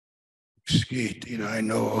 skate, you know, I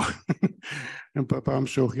know. And Papa,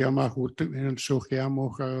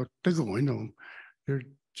 they're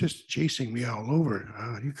just chasing me all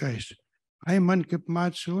over. You guys,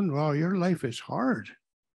 wow, your life is hard.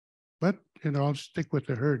 But, you know, I'll stick with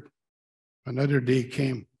the herd. Another day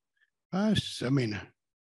came.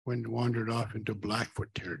 When wandered off into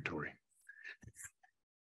Blackfoot territory.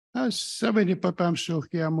 You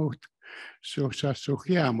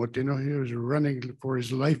know, he was running for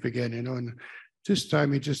his life again, you know, and this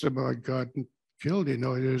time he just about got killed, you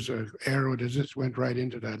know. There's an arrow that just went right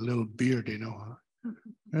into that little beard, you know.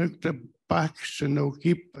 The back, you know,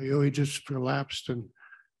 he just collapsed and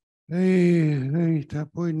hey,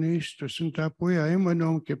 tapoy nistos and tapoy,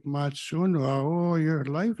 oh, your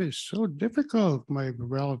life is so difficult, my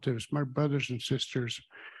relatives, my brothers and sisters.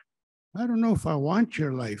 I don't know if I want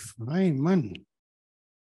your life. Man.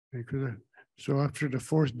 So after the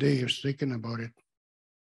fourth day, he was thinking about it.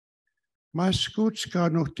 I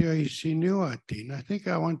think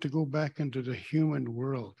I want to go back into the human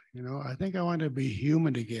world. You know, I think I want to be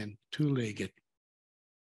human again, two-legged.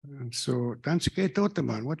 And so,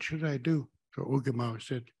 what should I do? So Ogamau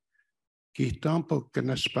said, you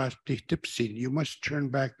must turn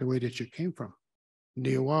back the way that you came from.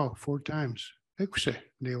 Naytowhow 4 times.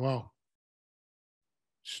 Naytowhow.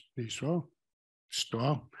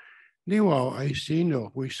 Naytowhow, I see no,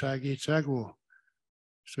 Wisagi-Tsago.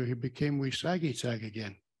 So he became Wisagi-Tsag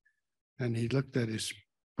again. And he looked at his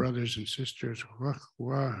brothers and sisters.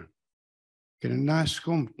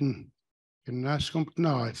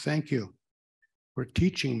 No, I thank you for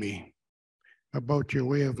teaching me about your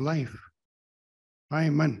way of life.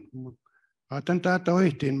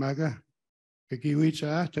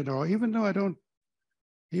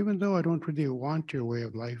 Even though I don't really want your way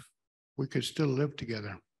of life, we could still live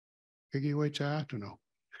together. And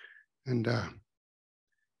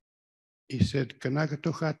he said,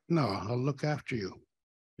 no, I'll look after you.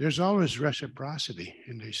 There's always reciprocity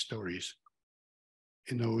in these stories.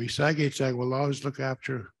 You know, Wisagi-Tsag will always look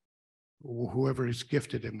after whoever has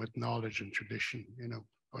gifted him with knowledge and tradition, you know,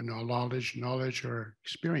 or knowledge or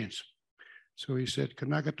experience. So he said,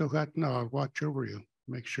 no, I'll watch over you,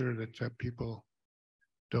 make sure that people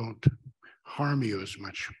don't harm you as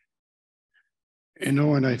much. You know,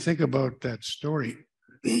 when I think about that story,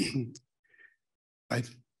 I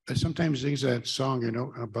sometimes think of that song, you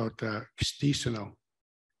know, about Stisano,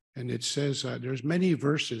 and it says there's many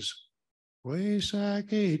verses. You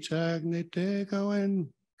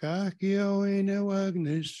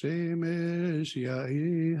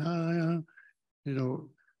know,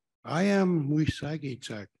 I am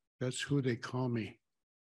Wisagi-Tsag. That's who they call me.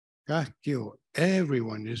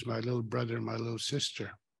 Everyone is my little brother, my little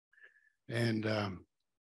sister. And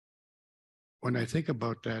when I think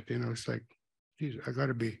about that, you know, it's like, geez,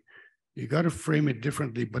 you got to frame it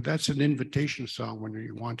differently, but that's an invitation song when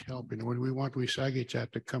you want help. You know, when we want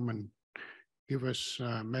Wisagi-Tsag to come and give us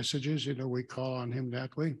messages, you know, we call on him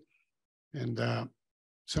that way. And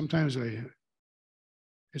sometimes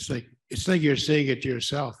it's like you're saying it to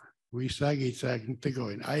yourself. Wisagi-Tsag, and they're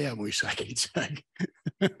going, I am Wisagi-Tsag.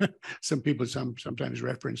 Some people sometimes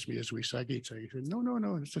reference me as Wisagi-Tsag. You say,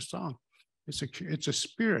 no, it's a song. It's a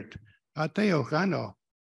spirit. Ateo Kano,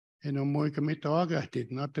 you know,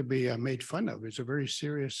 not to be made fun of. It's a very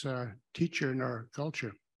serious teacher in our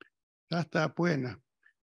culture. Tata Buena.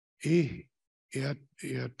 He's a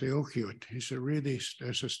really,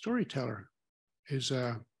 as a storyteller, there's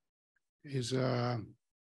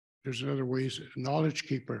another ways, knowledge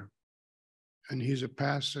keeper. And he's a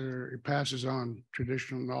passer, he passes on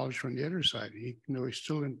traditional knowledge from the other side. He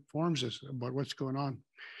still informs us about what's going on.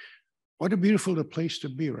 What a beautiful place to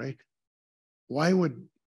be, right? Why would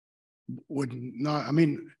not, I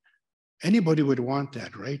mean, anybody would want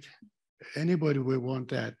that, right? Anybody would want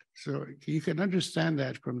that. So you can understand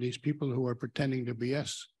that from these people who are pretending to be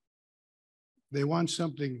us. They want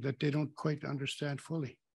something that they don't quite understand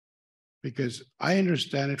fully. Because I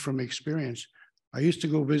understand it from experience. I used to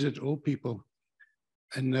go visit old people,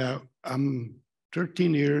 and I'm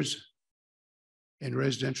 13 years in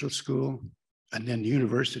residential school and then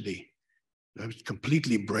university. I was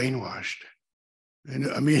completely brainwashed.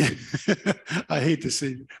 And I mean, I hate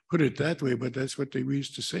to put it that way, but that's what they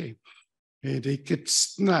used to say. They get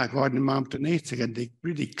snack on the mountain, and they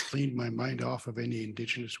really cleaned my mind off of any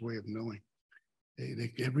indigenous way of knowing.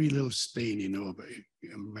 Every little stain, of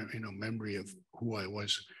memory of who I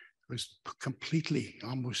was completely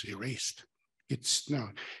almost erased. It's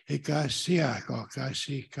now, kasi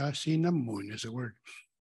namun is a word.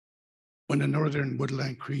 When the Northern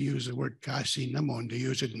Woodland Cree use the word kasi namun, they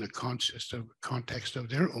use it in the context of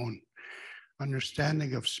their own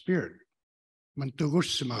understanding of spirit.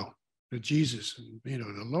 Mantugusimo, the Jesus,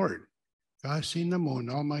 the Lord. Kasi namun,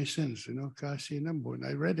 all my sins, kasi namun.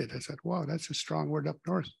 I read it. I said, wow, that's a strong word up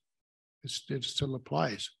north. It still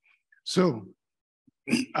applies. So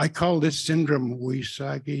I call this syndrome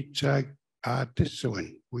Wisagi Chag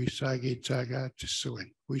Atisuin. Wisagi Chag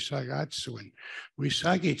Atisuin. Wisag Atsuin.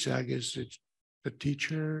 Wisagi Chag is the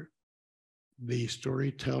teacher, the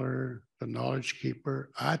storyteller, the knowledge keeper.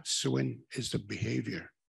 Atsuin is the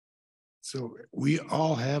behavior. So we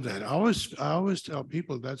all have that. I always tell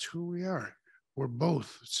people that's who we are. We're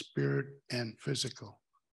both spirit and physical.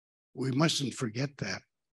 We mustn't forget that.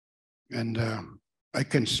 And I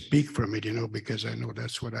can speak from it, because I know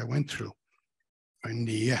that's what I went through. And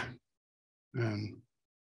I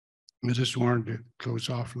just wanted to close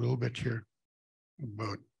off a little bit here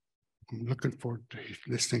about, I'm looking forward to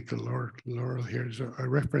listening to Laurel here. So I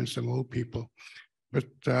referenced some old people, but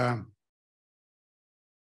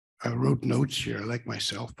I wrote notes here. I like my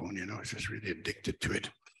cell phone, I was just really addicted to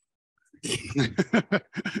it.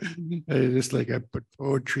 Just like I put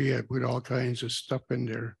poetry, I put all kinds of stuff in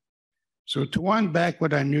there. So to wind back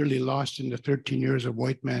what I nearly lost in the 13 years of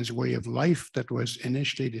white man's way of life that was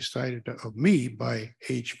initially decided of me by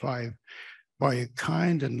age 5 by a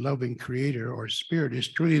kind and loving creator or spirit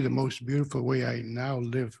is truly the most beautiful way I now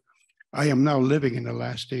live. I am now living in the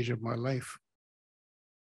last stage of my life.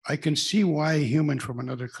 I can see why a human from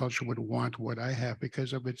another culture would want what I have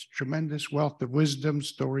because of its tremendous wealth of wisdom,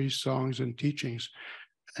 stories, songs, and teachings.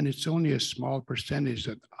 And it's only a small percentage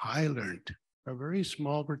that I learned, a very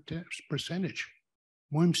small percentage.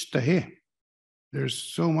 There's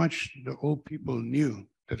so much the old people knew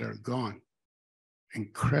that are gone.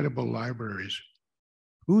 Incredible libraries.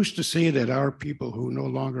 Who's to say that our people who no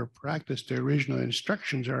longer practice the original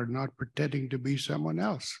instructions are not pretending to be someone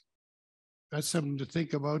else? That's something to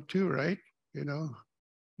think about too, right?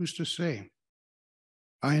 Who's to say?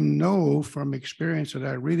 I know from experience that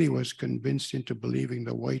I really was convinced into believing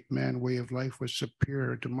the white man way of life was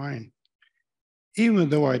superior to mine. Even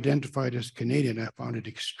though I identified as Canadian, I found it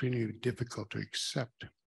extremely difficult to accept.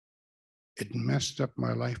 It messed up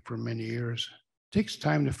my life for many years. It takes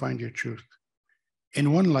time to find your truth.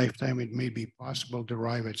 In one lifetime, it may be possible to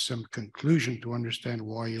arrive at some conclusion to understand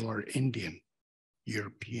why you are Indian,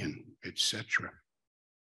 European, etc.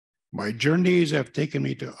 My journeys have taken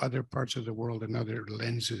me to other parts of the world and other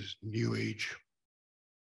lenses, New Age,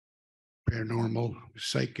 paranormal,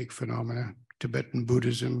 psychic phenomena, Tibetan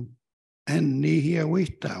Buddhism, and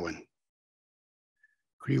Naytowhow,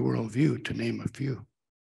 Cree worldview, to name a few.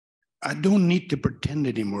 I don't need to pretend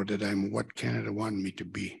anymore that I'm what Canada wanted me to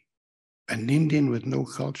be. An Indian with no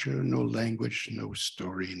culture, no language, no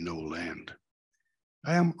story, no land.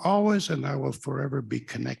 I am always and I will forever be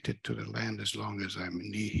connected to the land as long as I'm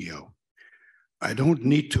Naytowhow. I don't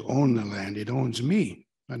need to own the land. It owns me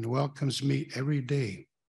and welcomes me every day.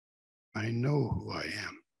 I know who I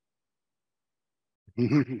am.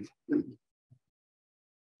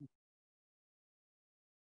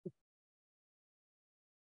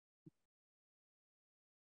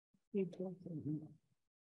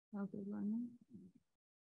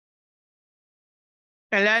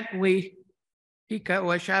 Kalat we hika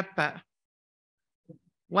washapa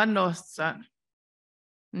wanosa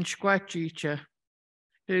nshquachicha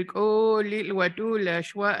hilko lilwadula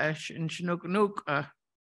shwaash nshnuknuka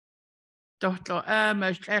tohto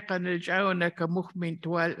amash taqan الجاونا كمخمن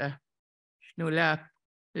توالة شنولاب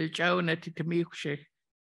الجاونا تتميخشي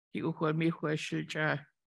يوخو ميخوش الجا.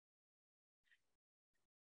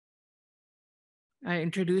 I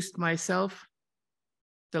introduced myself,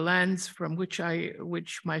 the lands from which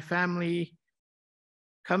my family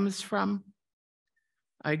comes from.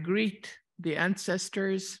 I greet the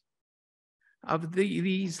ancestors of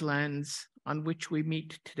these lands on which we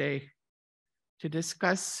meet today. to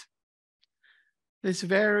discuss this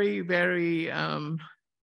very, very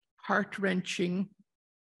heart-wrenching,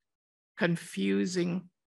 confusing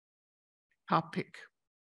topic.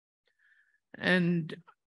 And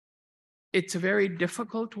it's a very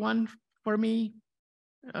difficult one for me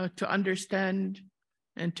to understand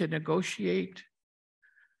and to negotiate.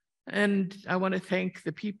 And I want to thank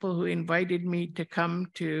the people who invited me to come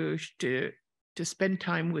to spend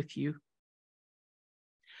time with you.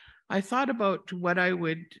 I thought about what I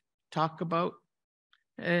would talk about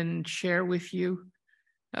and share with you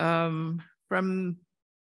from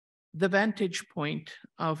the vantage point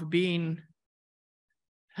of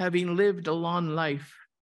having lived a long life.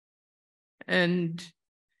 And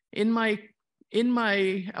amongst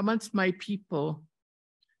my people,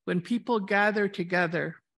 when people gather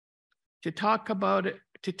together to talk about it,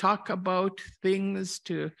 to talk about things,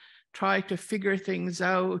 to try to figure things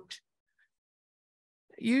out,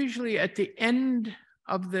 usually at the end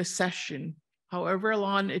of the session, however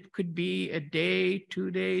long it could be, a day,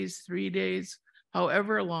 2 days, 3 days,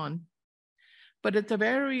 however long. But at the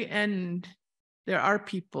very end, there are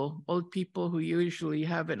people, old people, who usually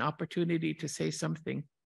have an opportunity to say something.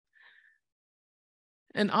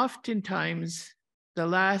 And oftentimes, the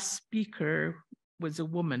last speaker was a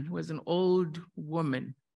woman, was an old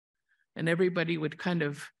woman. And everybody would kind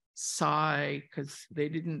of sigh because they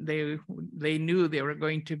knew they were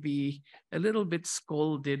going to be a little bit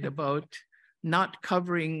scolded about not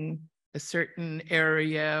covering a certain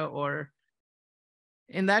area, or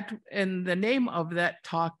and the name of that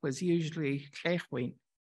talk was usually Tlechwin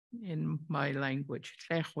in my language,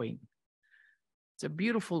 Tlechwin. It's a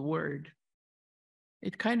beautiful word.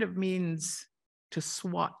 It kind of means to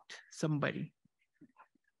swat somebody.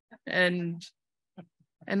 And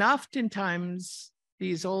oftentimes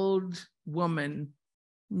these old women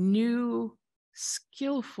knew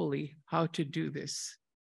skillfully how to do this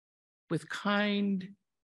with kind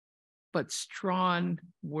but strong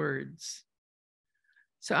words.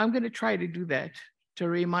 So I'm going to try to do that, to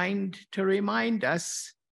remind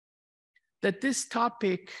us that this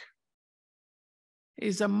topic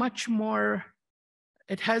is it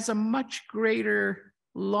has a much greater,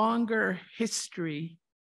 longer history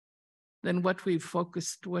than what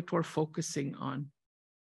we're focusing on.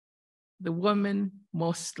 The woman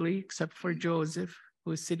mostly, except for Joseph,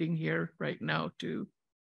 who's sitting here right now too.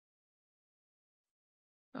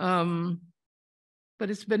 But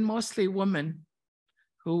it's been mostly women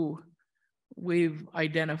who we've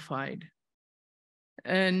identified.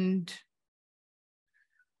 But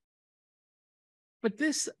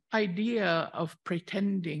this idea of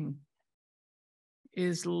pretending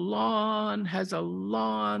has a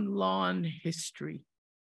long history.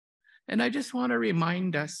 And I just want to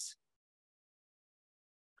remind us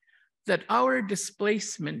that our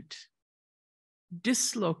displacement,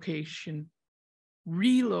 dislocation,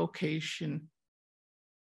 relocation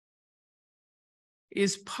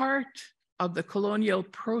is part of the colonial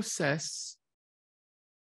process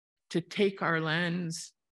to take our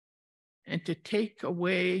lands and to take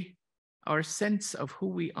away our sense of who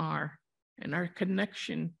we are and our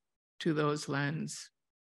connection to those lands.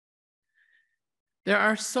 There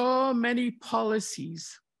are so many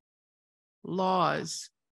policies, laws,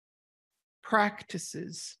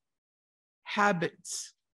 practices,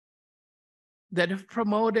 habits that have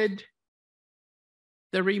promoted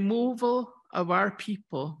the removal of our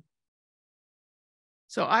people.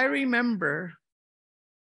 So I remember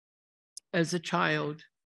as a child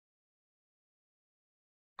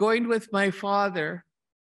going with my father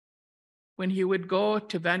when he would go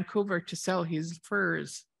to Vancouver to sell his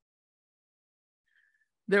furs.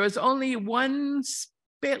 There was only one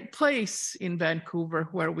place in Vancouver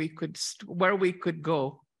where we could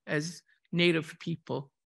go as Native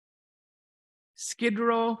people: Skid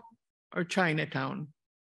Row or Chinatown.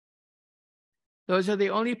 Those are the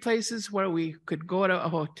only places where we could go to a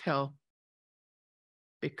hotel,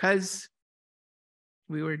 because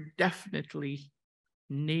we were definitely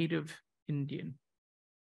Native Indian.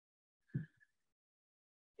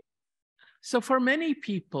 So for many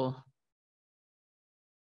people,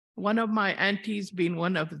 one of my aunties being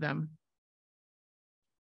one of them,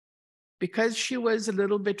 because she was a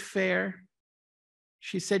little bit fair,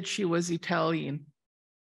 she said she was Italian,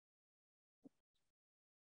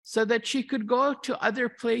 so that she could go to other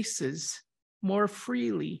places more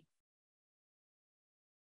freely.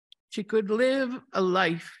 She could live a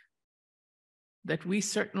life that we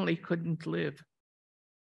certainly couldn't live.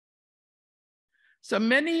 So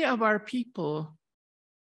many of our people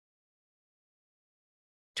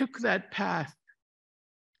took that path,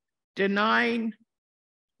 denying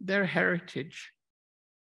their heritage,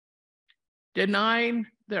 denying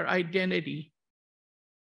their identity,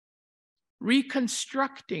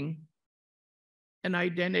 reconstructing an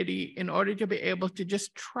identity in order to be able to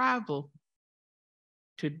just travel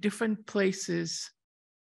to different places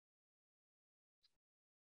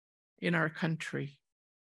in our country.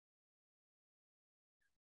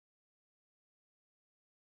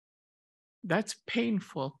 That's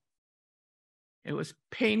painful. It was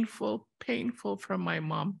painful for my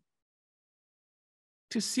mom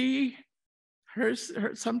to see her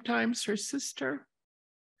sometimes her sister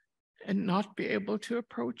and not be able to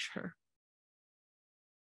approach her.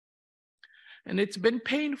 And it's been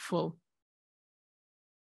painful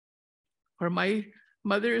for my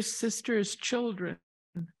mother's sister's children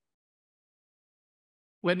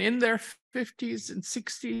when in their 50s and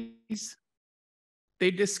 60s,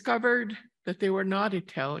 they discovered that they were not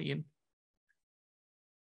Italian,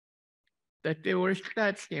 that they were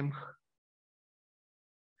Statim.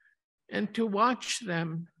 And to watch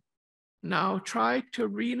them now try to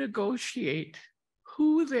renegotiate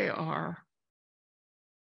who they are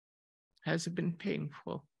has been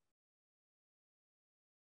painful.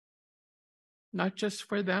 Not just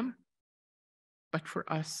for them, but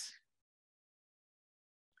for us.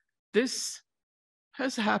 This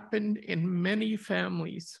has happened in many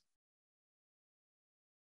families.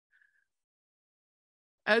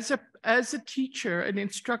 As a teacher, an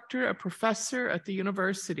instructor, a professor at the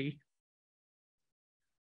university,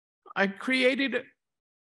 I created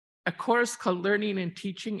a course called Learning and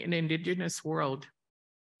Teaching in Indigenous World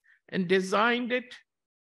and designed it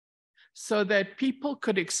so that people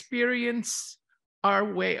could experience our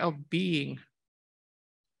way of being,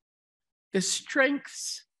 the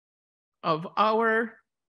strengths of our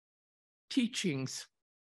teachings,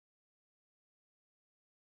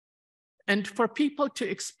 and for people to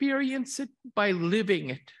experience it by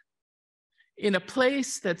living it in a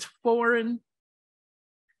place that's foreign,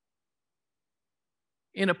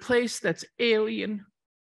 in a place that's alien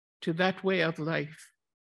to that way of life.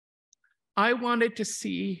 I wanted to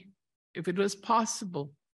see if it was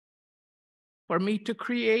possible for me to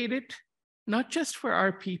create it, not just for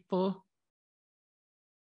our people,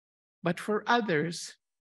 but for others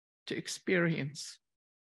to experience.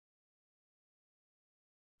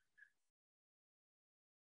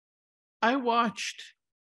 I watched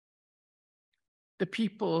the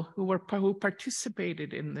people who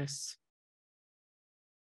participated in this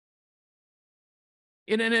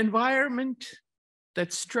in an environment that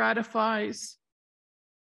stratifies,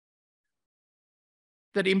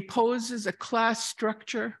 that imposes a class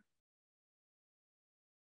structure,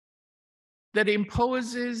 that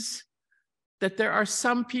imposes that there are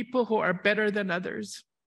some people who are better than others.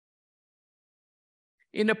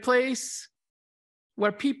 In a place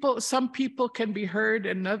where some people can be heard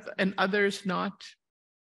and others not.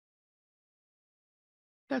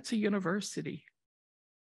 That's a university.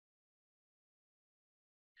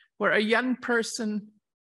 Where a young person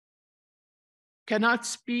cannot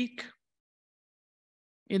speak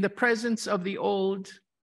in the presence of the old,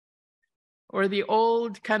 or the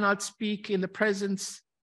old cannot speak in the presence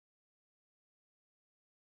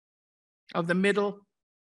of the middle,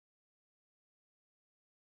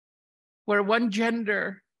 where one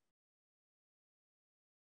gender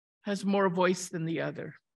has more voice than the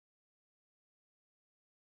other.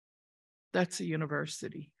 That's a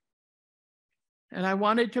university. And I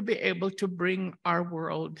wanted to be able to bring our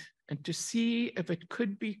world and to see if it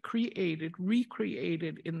could be created,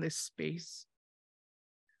 recreated in this space.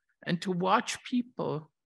 And to watch people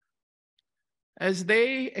as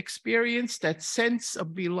they experience that sense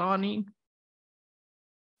of belonging,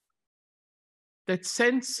 that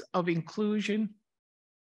sense of inclusion,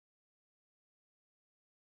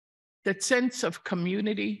 that sense of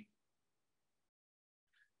community,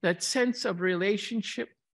 that sense of relationship.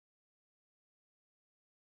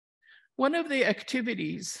 One of the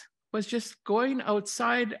activities was just going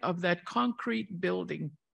outside of that concrete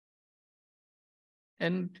building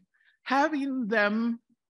and having them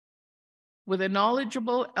with a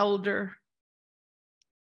knowledgeable elder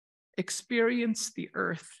experience the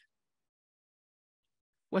earth.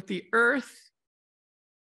 What the earth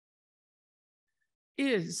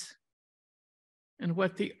is and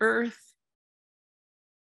what the earth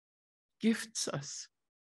gifts us.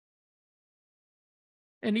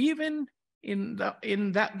 And even in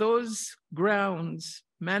those grounds,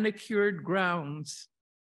 manicured grounds,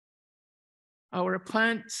 our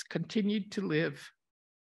plants continued to live.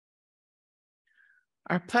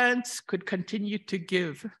 Our plants could continue to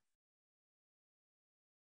give.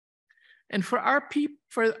 And for our people,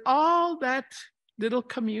 for all that little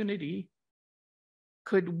community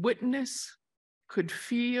could witness, could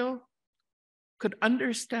feel, could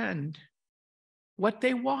understand what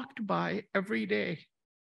they walked by every day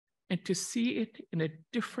and to see it in a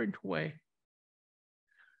different way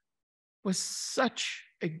was such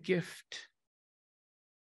a gift,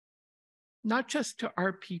 not just to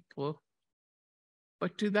our people,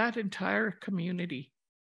 but to that entire community.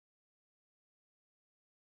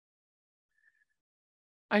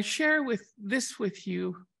 I share this with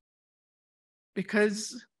you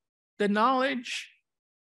because the knowledge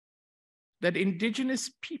that Indigenous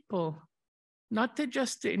people, not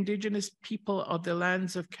just the Indigenous people of the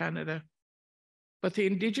lands of Canada, but the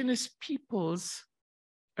Indigenous peoples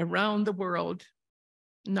around the world,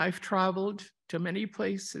 and I've traveled to many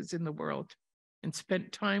places in the world and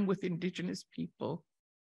spent time with Indigenous people.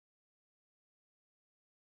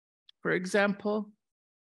 For example,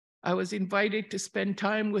 I was invited to spend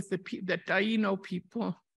time with the Taino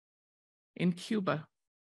people in Cuba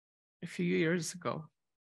a few years ago.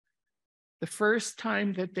 The first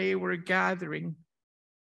time that they were gathering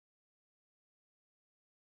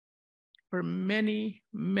for many,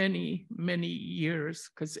 many, many years,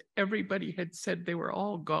 because everybody had said they were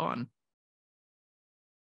all gone.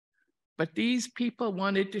 But these people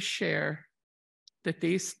wanted to share that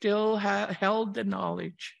they still held the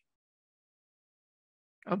knowledge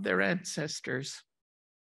of their ancestors.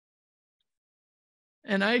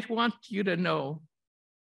 And I want you to know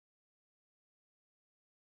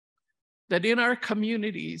that in our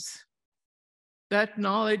communities, that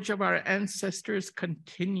knowledge of our ancestors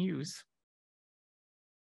continues.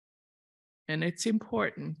 And it's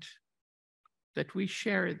important that we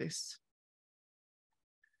share this.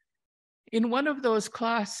 In one of those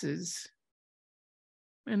classes,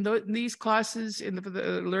 and these classes in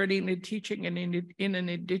the learning and teaching in an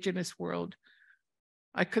Indigenous world,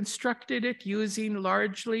 I constructed it using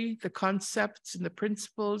largely the concepts and the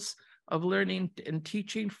principles of learning and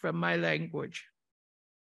teaching from my language.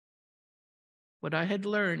 What I had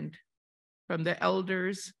learned from the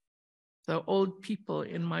elders, the old people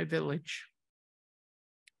in my village.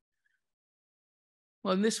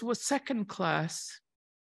 Well, in this was second class.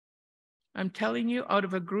 I'm telling you, out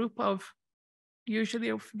of a group of,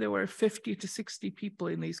 usually there were 50 to 60 people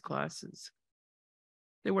in these classes.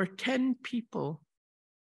 There were 10 people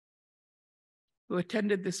who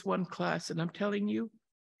attended this one class, and I'm telling you,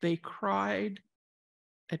 they cried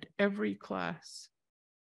at every class.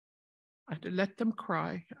 I had to let them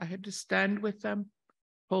cry. I had to stand with them,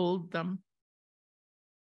 hold them.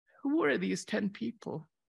 Who were these 10 people?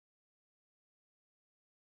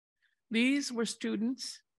 These were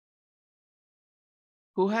students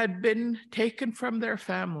who had been taken from their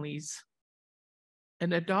families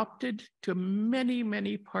and adopted to many,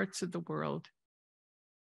 many parts of the world.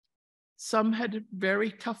 Some had very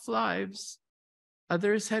tough lives.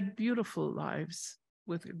 Others had beautiful lives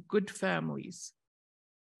with good families.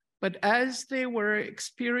 But as they were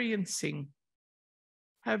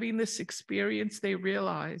having this experience, they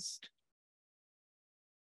realized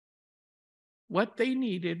what they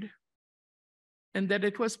needed and that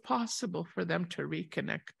it was possible for them to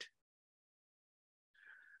reconnect.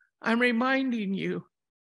 I'm reminding you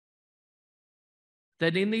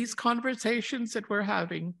that in these conversations that we're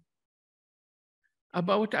having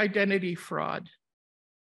about identity fraud,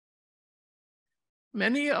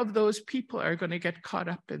 many of those people are going to get caught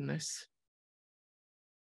up in this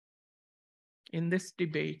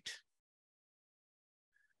debate.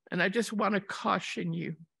 And I just want to caution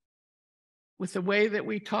you with the way that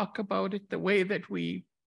we talk about it, the way that we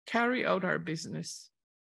carry out our business.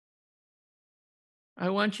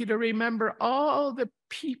 I want you to remember all the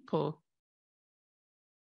people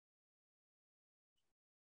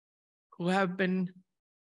who have been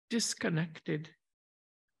disconnected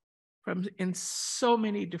in so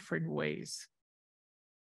many different ways.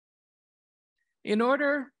 In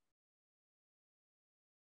order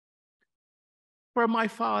for my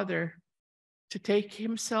father to take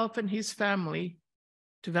himself and his family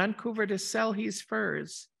to Vancouver to sell his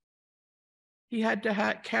furs, he had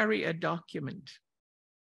to carry a document,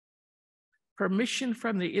 permission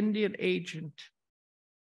from the Indian agent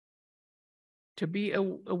to be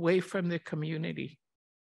away from the community.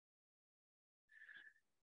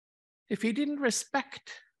 If he didn't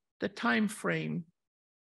respect the time frame,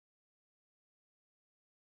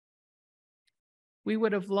 we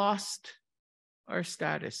would have lost our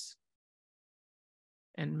status.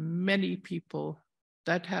 And many people,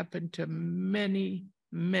 that happened to many,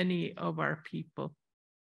 many of our people.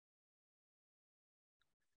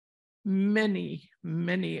 Many,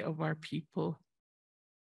 many of our people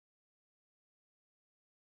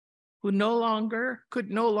who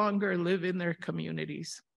could no longer live in their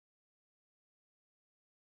communities.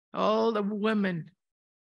 all the women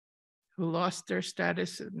who lost their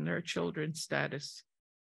status and their children's status.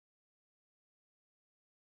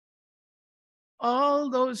 All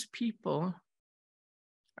those people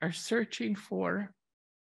are searching for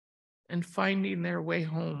and finding their way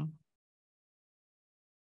home.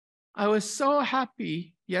 I was so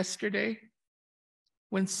happy yesterday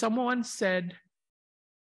when someone said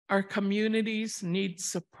our communities need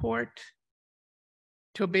support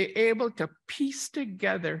to be able to piece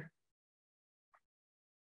together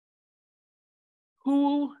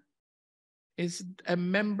who is a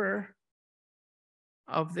member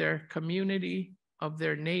of their community, of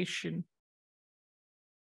their nation.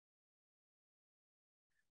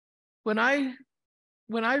 When I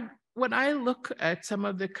look at some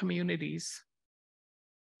of the communities,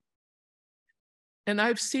 and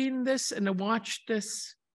I've seen this and watched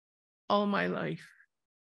this all my life,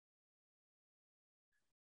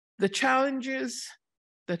 the challenges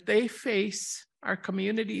that they face, our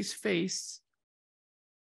communities face,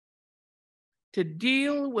 to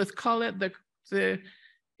deal with the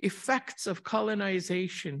effects of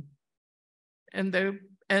colonization and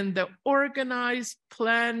the organized,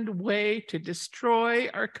 planned way to destroy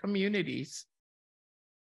our communities.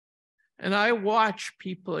 And I watch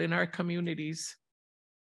people in our communities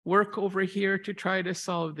work over here to try to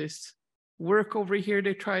solve this, work over here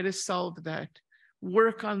to try to solve that,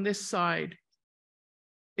 work on this side.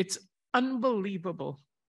 It's unbelievable.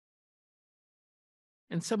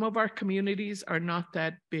 And some of our communities are not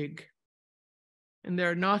that big. And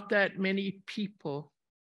there are not that many people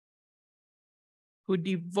who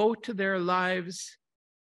devote their lives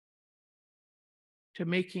to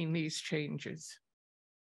making these changes.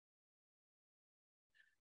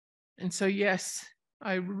 And so, yes,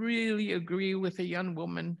 I really agree with a young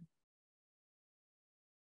woman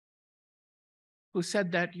who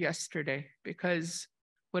said that yesterday, because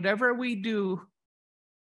whatever we do,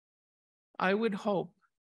 I would hope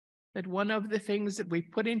that one of the things that we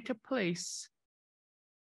put into place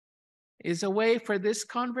is a way for this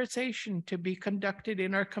conversation to be conducted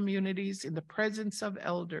in our communities in the presence of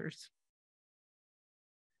elders,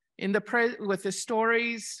 with the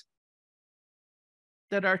stories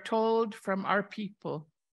that are told from our people.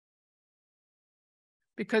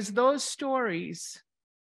 Because those stories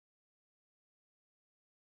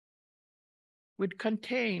would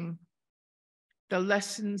contain the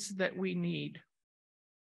lessons that we need,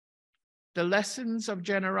 the lessons of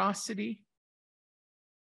generosity,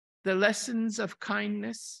 the lessons of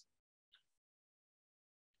kindness,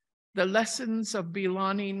 the lessons of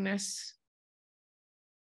belongingness,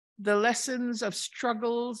 the lessons of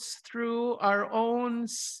struggles through our own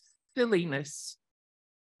silliness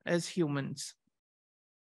as humans.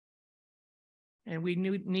 And we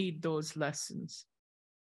need those lessons.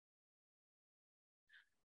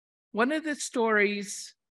 One of the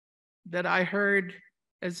stories that I heard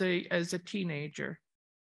as a teenager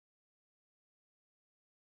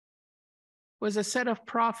was a set of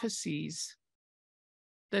prophecies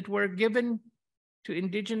that were given to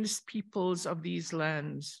Indigenous peoples of these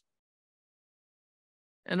lands.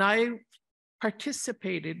 And I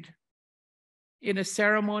participated in a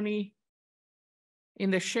ceremony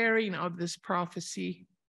in the sharing of this prophecy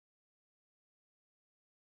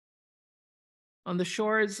on the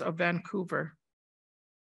shores of Vancouver.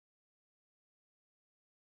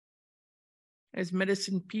 As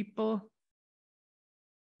medicine people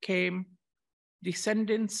came,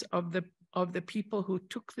 descendants of the people who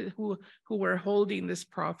took who were holding this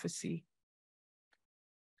prophecy.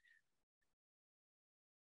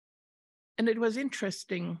 And it was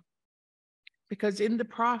interesting because in the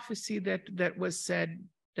prophecy that was said,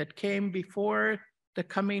 that came before the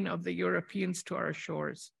coming of the Europeans to our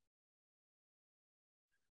shores,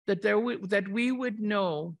 that we would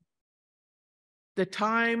know the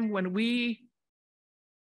time when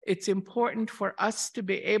it's important for us to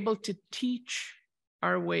be able to teach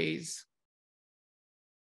our ways,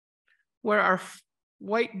 where our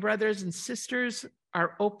white brothers and sisters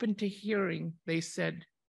are open to hearing, they said.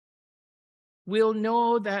 We'll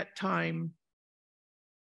know that time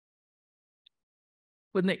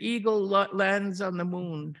when the eagle lands on the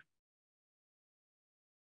moon.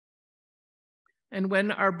 And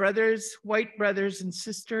when our brothers, white brothers and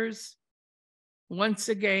sisters, once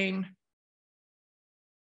again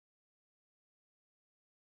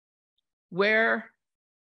wear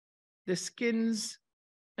the skins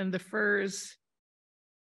and the furs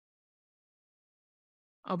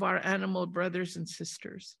of our animal brothers and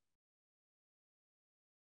sisters.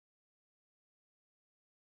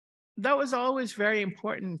 That was always very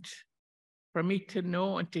important for me to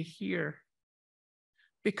know and to hear,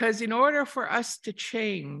 Because in order for us to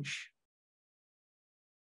change,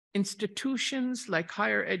 institutions like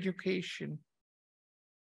higher education,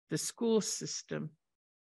 the school system,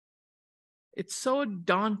 it's so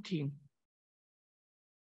daunting.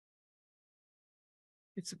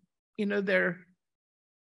 It's, their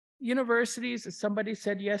universities, as somebody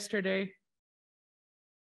said yesterday,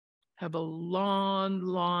 have a long,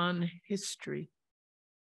 long history.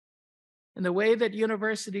 And the way that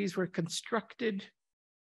universities were constructed,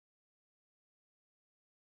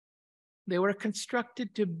 they were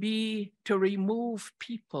constructed to remove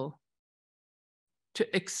people,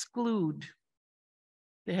 to exclude.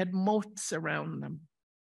 They had moats around them.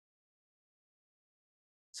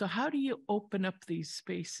 So how do you open up these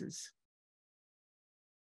spaces?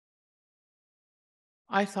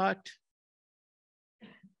 I thought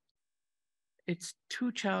it's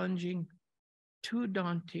too challenging, too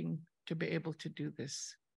daunting to be able to do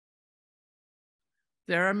this.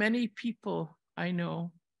 There are many people I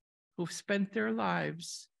know who've spent their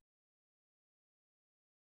lives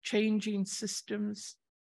changing systems,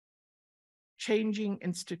 changing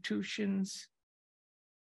institutions,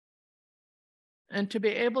 and to be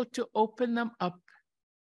able to open them up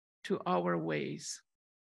to our ways.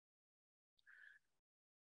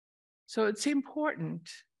 So it's important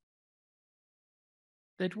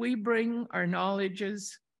that we bring our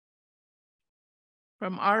knowledges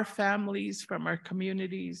from our families, from our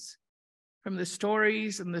communities, from the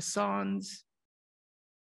stories and the songs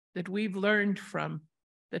that we've learned from,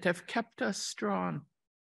 that have kept us strong.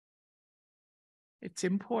 It's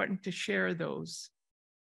important to share those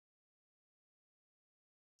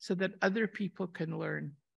so that other people can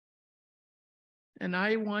learn. And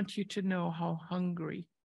I want you to know how hungry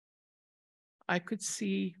I could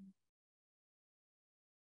see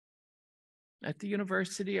at the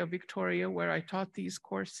University of Victoria, where I taught these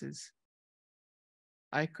courses.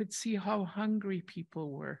 I could see how hungry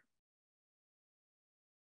people were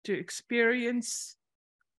to experience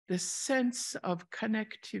the sense of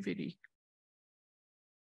connectivity,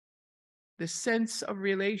 the sense of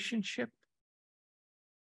relationship,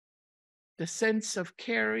 the sense of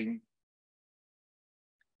caring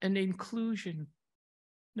and inclusion,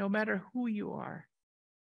 no matter who you are.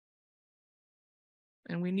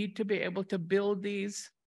 And we need to be able to build these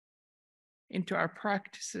into our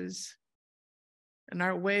practices and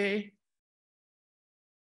our way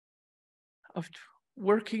of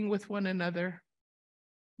working with one another,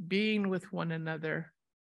 being with one another.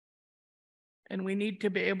 And we need to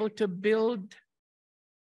be able to build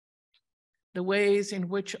the ways in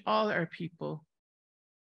which all our people,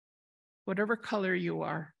 whatever color you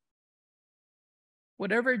are,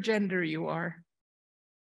 whatever gender you are,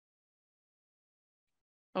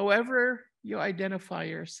 however you identify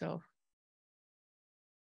yourself,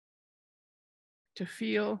 to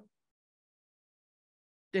feel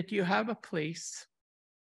that you have a place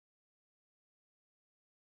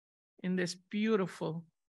in this beautiful,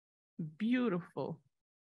 beautiful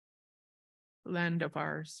land of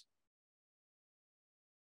ours.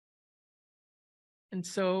 And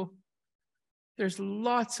so there's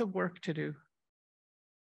lots of work to do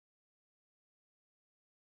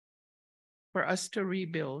for us to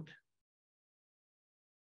rebuild.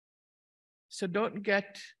 So don't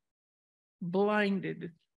get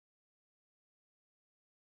blinded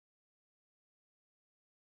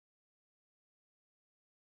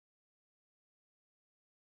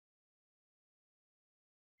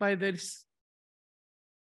by this,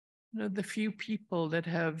 the few people that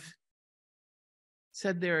have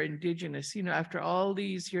said they're Indigenous. After all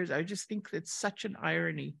these years, I just think it's such an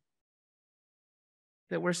irony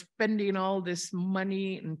that we're spending all this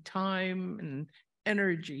money and time and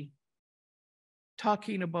energy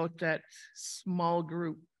talking about that small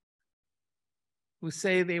group who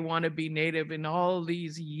say they want to be Native in all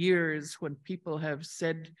these years when people have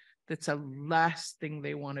said that's the last thing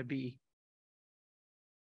they want to be.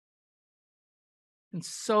 And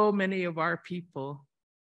so many of our people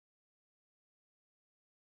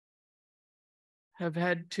have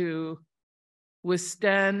had to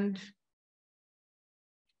withstand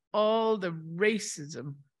all the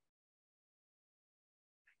racism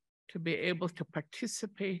to be able to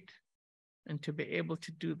participate and to be able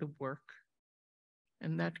to do the work.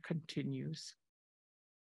 And that continues.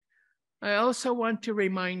 I also want to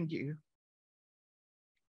remind you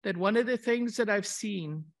that one of the things that I've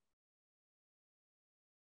seen,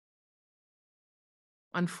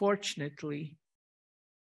 unfortunately,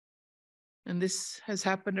 and this has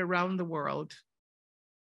happened around the world,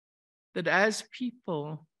 that as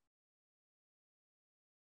people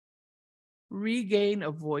regain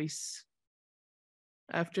a voice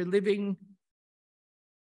after living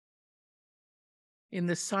in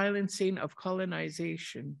the silencing of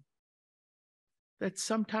colonization, that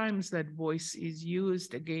sometimes that voice is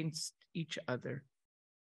used against each other.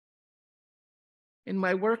 In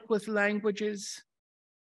my work with languages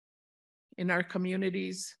in our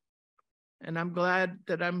communities, and I'm glad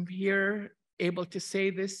that I'm here able to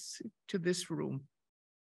say this to this room,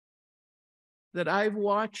 that I've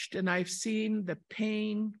watched and I've seen the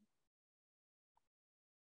pain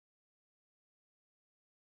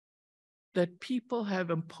that people have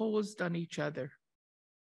imposed on each other.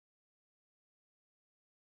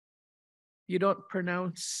 You don't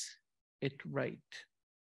pronounce it right.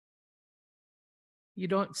 You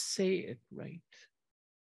don't say it right.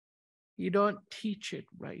 You don't teach it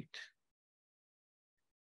right.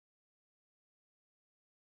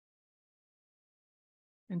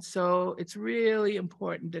 And so it's really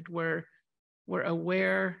important that we're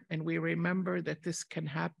aware and we remember that this can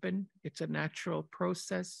happen. It's a natural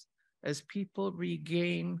process as people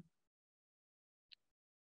regain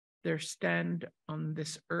their stand on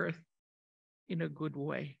this earth in a good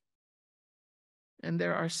way. And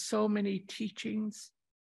there are so many teachings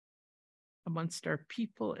amongst our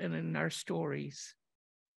people and in our stories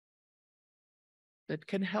that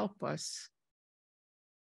can help us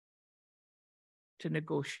to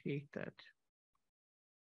negotiate that.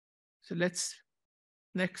 So let's,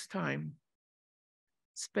 next time,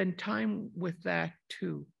 spend time with that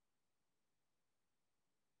too,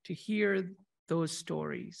 to hear those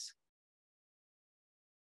stories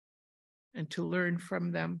and to learn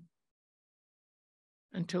from them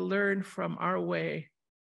and to learn from our way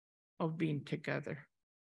of being together.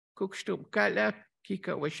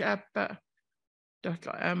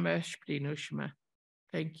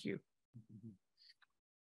 Thank you.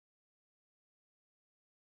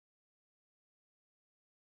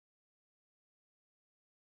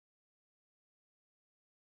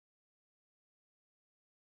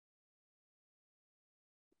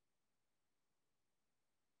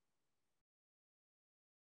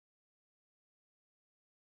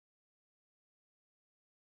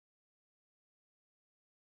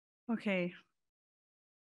 Okay.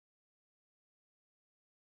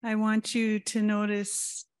 I want you to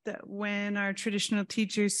notice that when our traditional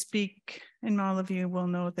teachers speak, and all of you will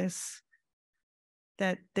know this,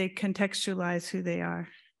 that they contextualize who they are.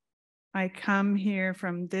 I come here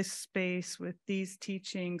from this space with these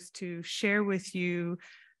teachings to share with you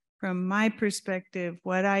from my perspective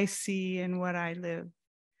what I see and what I live.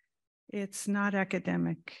 It's not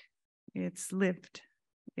academic, it's lived.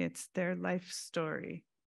 It's their life story.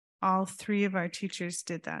 All three of our teachers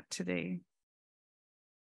did that today.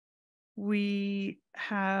 We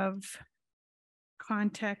have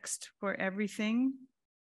context for everything.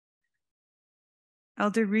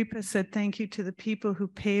 Elder Reepa said, thank you to the people who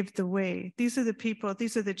paved the way. These are the people,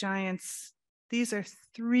 these are the giants. These are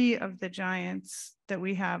three of the giants that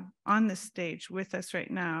we have on the stage with us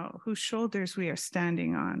right now, whose shoulders we are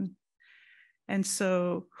standing on. And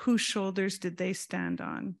so whose shoulders did they stand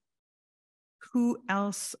on? Who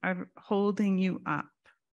else are holding you up?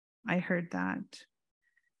 I heard that.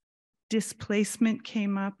 Displacement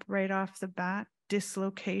came up right off the bat.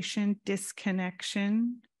 Dislocation,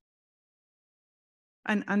 disconnection.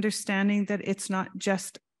 An understanding that it's not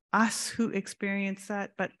just us who experience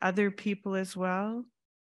that, but other people as well.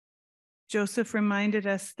 Joseph reminded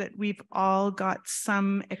us that we've all got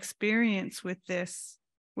some experience with this,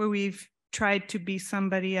 where we've tried to be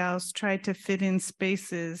somebody else, tried to fit in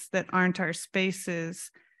spaces that aren't our spaces.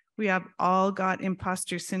 We have all got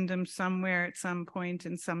imposter syndrome somewhere at some point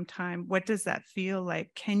in some time. What does that feel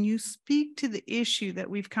like? Can you speak to the issue that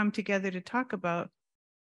we've come together to talk about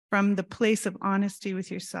from the place of honesty with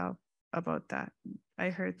yourself about that?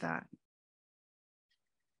 I heard that.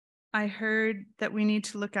 I heard that we need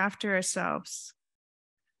to look after ourselves.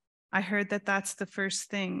 I heard that that's the first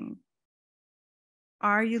thing.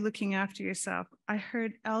 Are you looking after yourself? I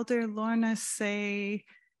heard Elder Lorna say,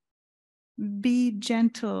 be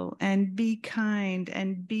gentle and be kind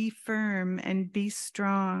and be firm and be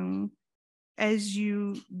strong as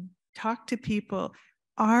you talk to people.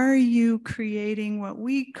 Are you creating what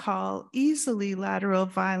we call easily lateral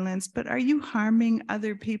violence, but are you harming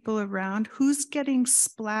other people around? Who's getting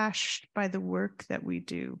splashed by the work that we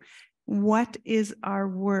do? What is our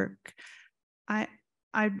work? I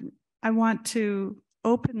want to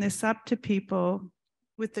open this up to people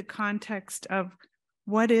with the context of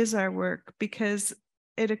what is our work, because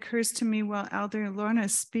it occurs to me while Elder Lorna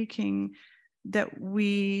is speaking that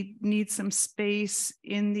we need some space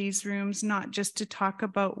in these rooms, not just to talk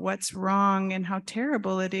about what's wrong and how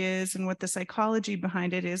terrible it is and what the psychology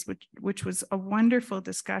behind it is, which was a wonderful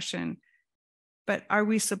discussion, but are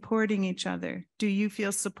we supporting each other? Do you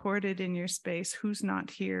feel supported in your space? Who's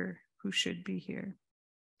not here? Who should be here?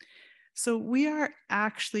 So we are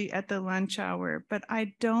actually at the lunch hour, but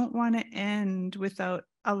I don't want to end without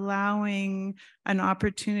allowing an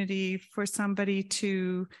opportunity for somebody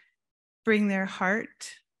to bring their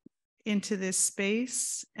heart into this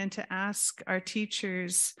space and to ask our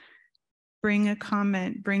teachers, bring a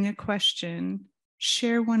comment, bring a question,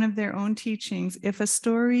 share one of their own teachings. If a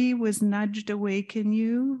story was nudged awake in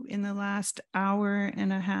you in the last hour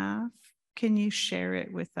and a half, can you share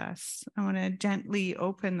it with us? I want to gently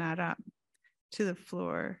open that up to the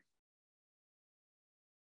floor.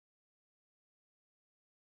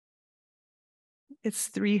 It's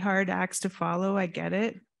 3 hard acts to follow. I get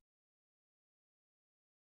it.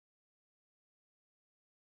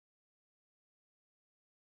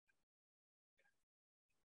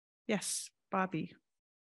 Yes, Bobby.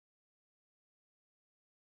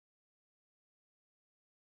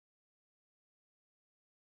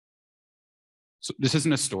 So this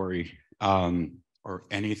isn't a story or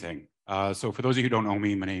anything. So for those of you who don't know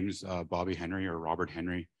me, my name's Bobby Henry or Robert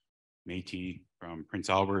Henry, Métis from Prince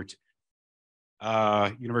Albert,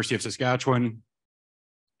 University of Saskatchewan,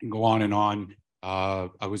 and go on and on.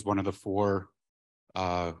 I was one of the 4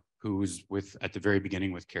 who was at the very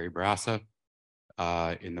beginning with Carrie Barassa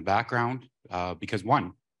in the background because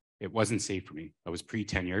 1, it wasn't safe for me. I was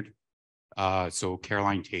pre-tenured. So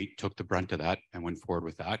Caroline Tate took the brunt of that and went forward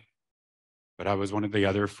with that. But I was one of the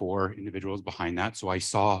other 4 individuals behind that. So I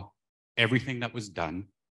saw everything that was done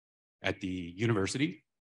at the university,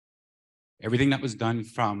 everything that was done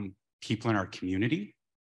from people in our community,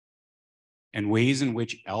 and ways in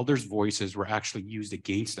which elders' voices were actually used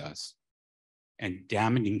against us and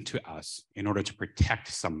damaging to us in order to protect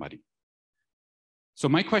somebody. So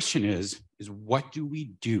my question is what do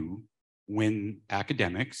we do when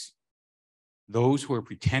academics, those who are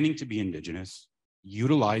pretending to be Indigenous,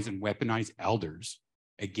 utilize and weaponize elders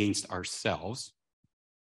against ourselves,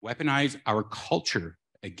 weaponize our culture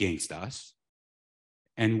against us,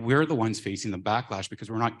 and we're the ones facing the backlash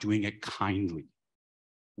because we're not doing it kindly.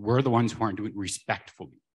 We're the ones who aren't doing it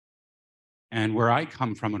respectfully. And where I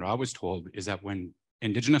come from and what I was told is that when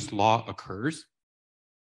Indigenous law occurs,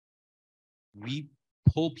 we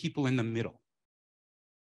pull people in the middle.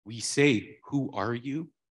 We say, who are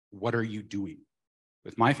you? What are you doing?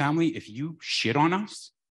 With my family, if you shit on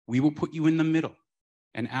us, we will put you in the middle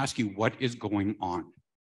and ask you what is going on.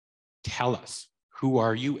 Tell us, who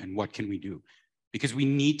are you and what can we do? Because we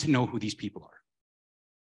need to know who these people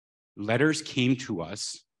are. Letters came to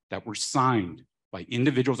us that were signed by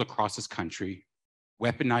individuals across this country,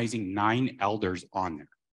 weaponizing 9 elders on there.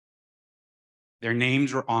 Their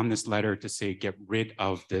names were on this letter to say, get rid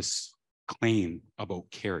of this claim about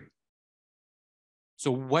Carrie. So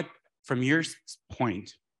what, from your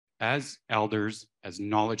point, as elders, as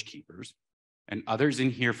knowledge keepers, and others in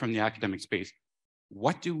here from the academic space,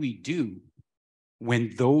 what do we do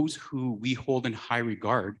when those who we hold in high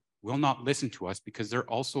regard will not listen to us because they're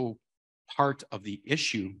also part of the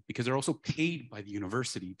issue, because they're also paid by the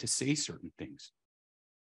university to say certain things?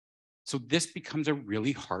 So this becomes a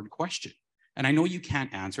really hard question. And I know you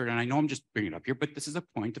can't answer it, and I know I'm just bringing it up here, but this is a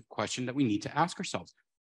point of question that we need to ask ourselves.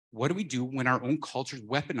 What do we do when our own culture is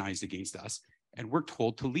weaponized against us and we're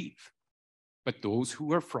told to leave? But those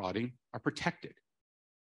who are frauding are protected.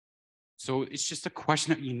 So it's just a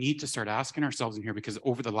question that you need to start asking ourselves in here, because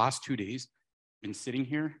over the last 2 days, I've been sitting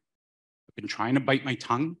here, I've been trying to bite my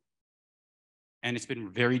tongue, and it's been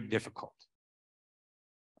very difficult.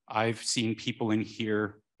 I've seen people in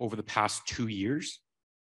here over the past 2 years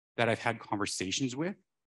that I've had conversations with.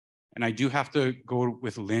 And I do have to go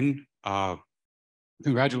with Lynn.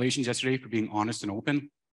 Congratulations yesterday for being honest and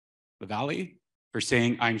open. The Valley, for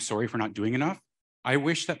saying, I'm sorry for not doing enough. I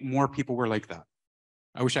wish that more people were like that.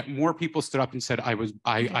 I wish that more people stood up and said,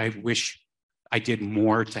 I wish I did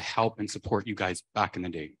more to help and support you guys back in the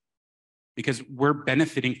day. Because we're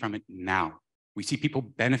benefiting from it now. We see people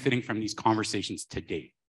benefiting from these conversations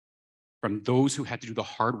today, from those who had to do the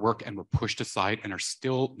hard work and were pushed aside and are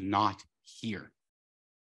still not here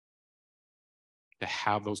to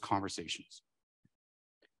have those conversations.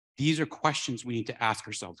 These are questions we need to ask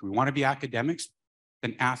ourselves. We want to be academics,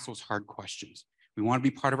 then ask those hard questions. We want to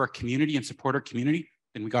be part of our community and support our community,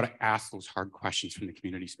 then we got to ask those hard questions from the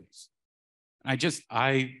community space. And I just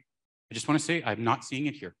want to say, I'm not seeing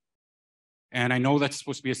it here. And I know that's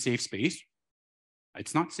supposed to be a safe space.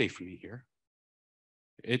 It's not safe for me here.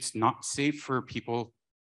 It's not safe for people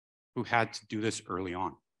who had to do this early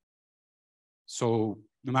on. So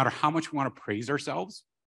no matter how much we want to praise ourselves,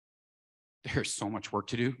 there's so much work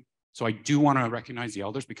to do. So I do want to recognize the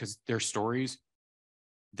elders because their stories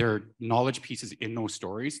there are knowledge pieces in those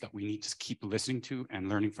stories that we need to keep listening to and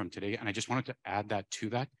learning from today. And I just wanted to add that to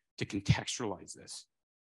contextualize this.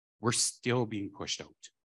 We're still being pushed out.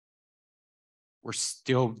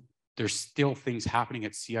 There's still things happening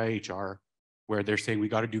at CIHR where they're saying we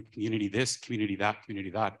got to do community this, community that,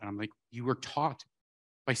 community that. And I'm like, you were taught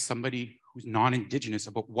by somebody who's non-Indigenous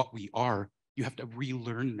about what we are. You have to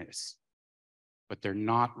relearn this. But they're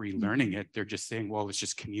not relearning it. They're just saying, well, it's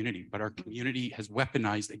just community. But our community has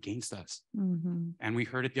weaponized against us. And we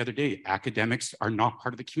heard it the other day. Academics are not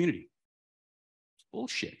part of the community. It's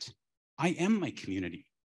bullshit. I am my community.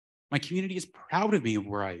 My community is proud of me of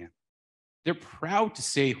where I am. They're proud to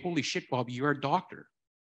say, holy shit, Bobby, you're a doctor.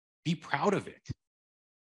 Be proud of it.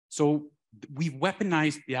 So we've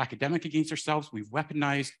weaponized the academic against ourselves. We've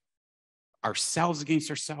weaponized ourselves against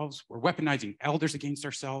ourselves. We're weaponizing elders against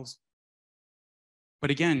ourselves. But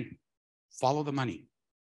again, follow the money.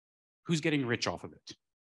 Who's getting rich off of it?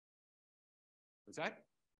 What's that?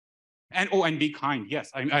 And be kind. Yes,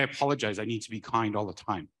 I apologize. I need to be kind all the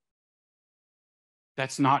time.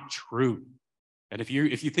 That's not true. And if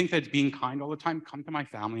you think that being kind all the time, come to my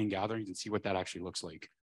family and gatherings and see what that actually looks like.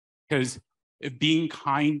 Because if being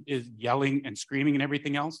kind is yelling and screaming and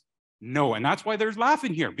everything else, no. And that's why there's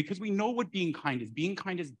laughing here, because we know what being kind is. Being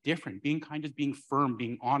kind is different. Being kind is being firm,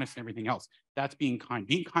 being honest, and everything else. That's being kind.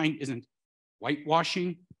 Being kind isn't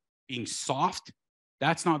whitewashing, being soft.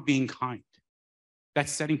 That's not being kind.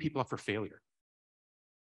 That's setting people up for failure.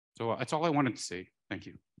 So that's all I wanted to say. Thank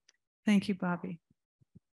you. Thank you, Bobby.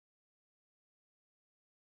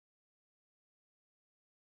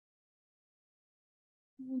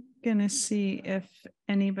 I'm gonna see if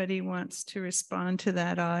anybody wants to respond to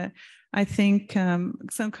that. I think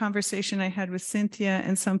some conversation I had with Cynthia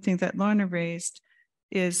and something that Lorna raised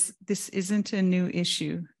is this isn't a new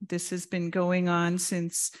issue. This has been going on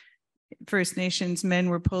since First Nations men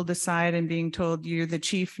were pulled aside and being told, you're the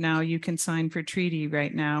chief now, you can sign for treaty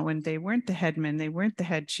right now. And they weren't the headman, they weren't the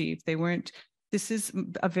head chief, they weren't, this is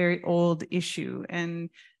a very old issue and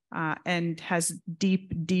has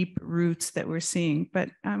deep, deep roots that we're seeing. But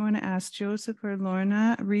I want to ask Joseph or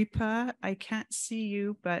Lorna, Reepa, I can't see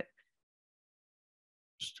you, but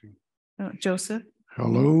Joseph.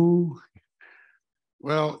 Hello.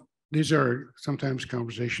 Well, these are sometimes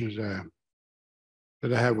conversations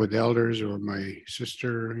that I have with elders or my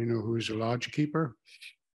sister, who's a lodge keeper.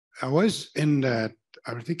 I was in that,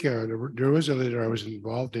 I think there was a letter I was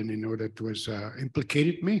involved in, that was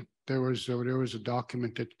implicated me. There was a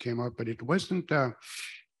document that came up, but it wasn't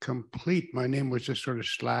complete. My name was just sort of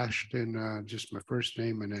slashed in just my first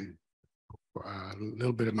name and then a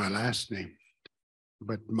little bit of my last name.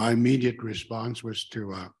 But my immediate response was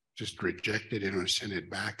to just reject it and send it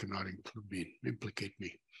back and not implicate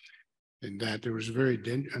me. And that there was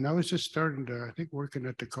and I was just starting to, I think, working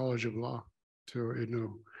at the College of Law. So,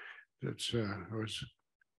 that's, I was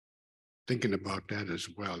thinking about that as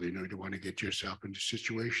well. You want to get yourself into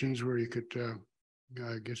situations where you could,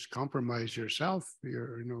 I guess, compromise yourself.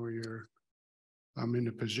 I'm in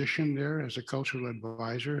a position there as a cultural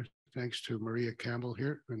advisor, thanks to Maria Campbell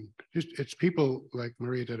here. And it's people like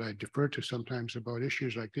Maria that I defer to sometimes about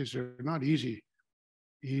issues like this. They're not easy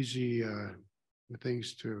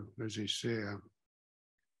things to, as they say,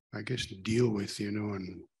 I guess, to deal with,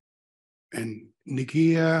 and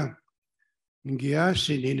Nikia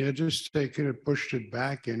just they kind of pushed it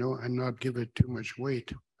back, and not give it too much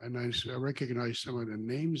weight. And I recognized some of the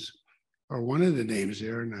names, or one of the names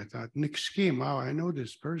there, and I thought, Nick Scheme, wow, I know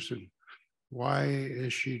this person. Why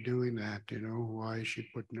is she doing that? Why is she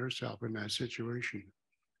putting herself in that situation?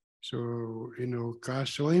 So,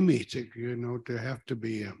 Kasoimi, to have to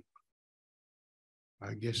be,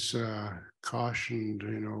 I guess, cautioned,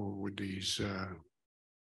 with these, at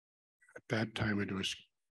that time it was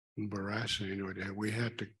embarrassing, that we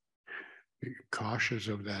had to be cautious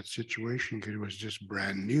of that situation because it was just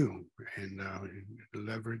brand new. And the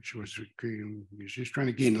leverage was, she's trying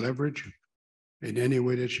to gain leverage in any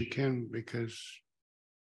way that she can, because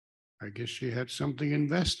I guess she had something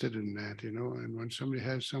invested in that, and when somebody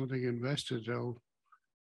has something invested, they'll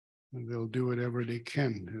do whatever they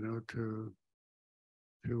can, to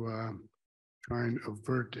try and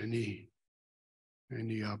avert any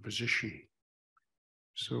opposition.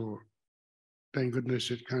 So thank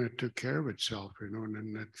goodness it kind of took care of itself, and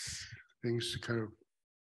then that's things kind of,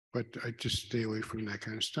 but I just stay away from that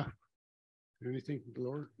kind of stuff. Anything,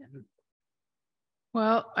 Laura? Yeah.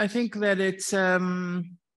 Well, I think that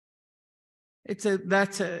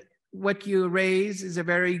what you raise is a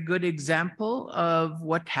very good example of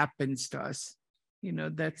what happens to us.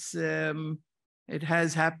 That's it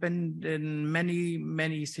has happened in many,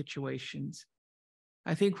 many situations.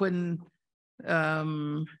 I think when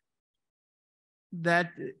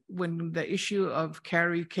the issue of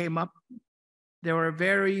carry came up, there were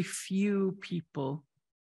very few people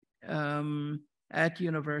at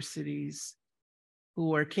universities who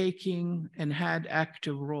were taking and had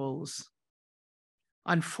active roles.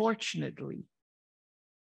 Unfortunately,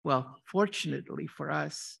 well, fortunately for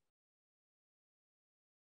us,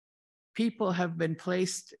 people have been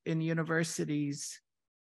placed in universities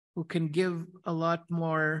who can give a lot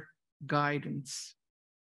more guidance.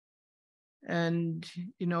 And,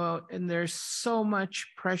 you know, and there's so much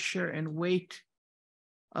pressure and weight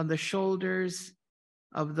on the shoulders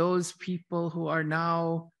of those people who are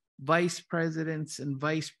now vice presidents and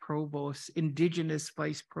vice provosts, Indigenous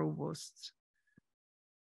vice provosts.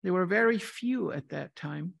 There were very few at that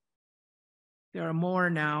time. There are more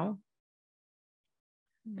now.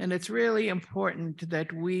 And it's really important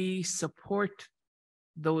that we support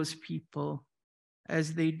those people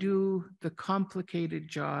as they do the complicated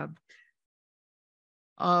job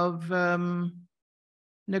of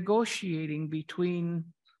negotiating between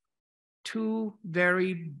two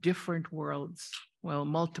very different worlds, well,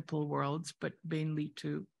 multiple worlds, but mainly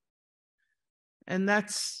two. And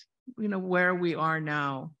that's, you know, where we are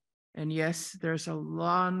now. And yes, there's a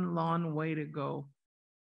long, long way to go.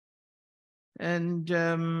 And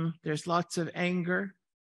there's lots of anger,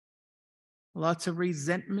 lots of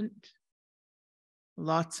resentment,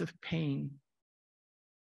 lots of pain.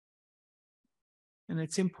 And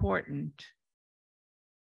it's important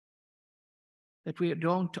that we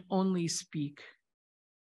don't only speak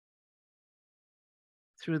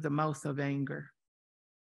through the mouth of anger,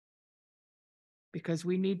 because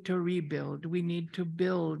we need to rebuild. We need to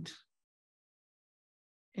build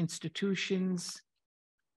institutions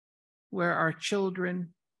where our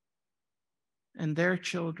children and their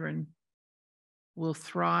children will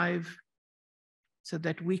thrive so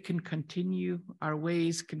that we can continue, our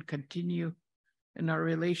ways can continue, and our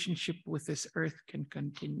relationship with this earth can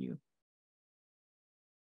continue.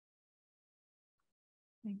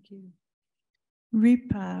 Thank you.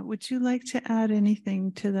 Reepa, would you like to add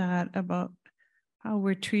anything to that about how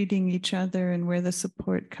we're treating each other and where the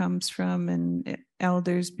support comes from, and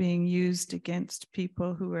elders being used against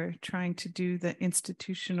people who are trying to do the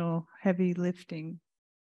institutional heavy lifting?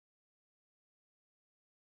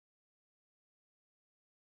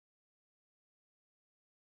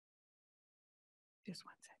 Just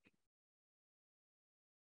 1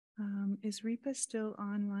 second. Is Reepa still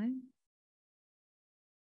online?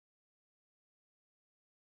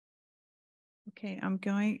 Okay,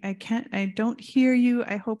 I don't hear you.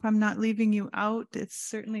 I hope I'm not leaving you out. It's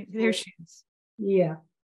certainly, there she is. Yeah.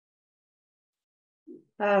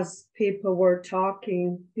 As people were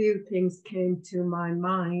talking, few things came to my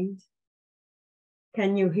mind.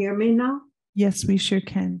 Can you hear me now? Yes, we sure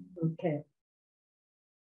can. Okay.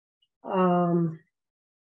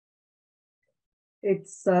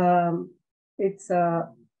 It's a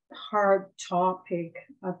hard topic,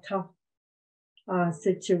 a tough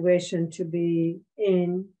situation to be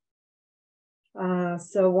in.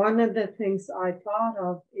 So one of the things I thought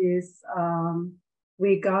of is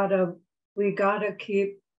we gotta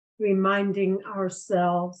keep reminding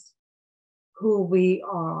ourselves who we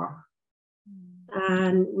are,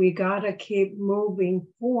 and we gotta keep moving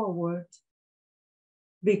forward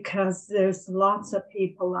because there's lots of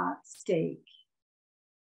people at stake.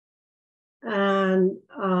 And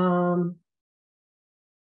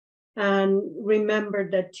remember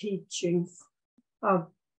the teachings of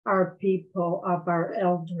our people, of our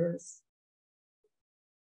elders,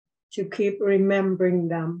 to keep remembering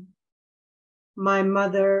them. My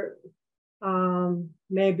mother,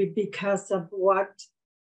 maybe because of what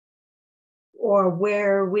or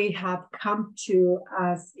where we have come to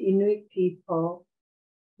as Inuit people,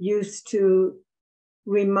 used to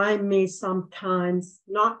remind me sometimes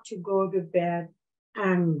not to go to bed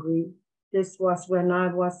angry. This was when I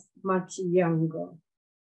was much younger.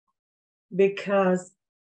 Because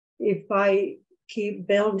if I keep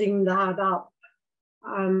building that up,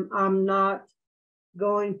 I'm not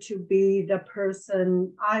going to be the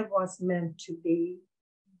person I was meant to be.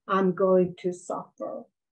 I'm going to suffer.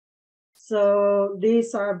 So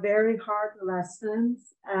these are very hard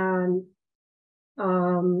lessons, and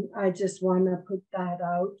I just want to put that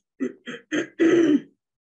out.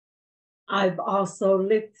 I've also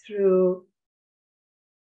lived through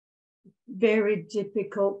very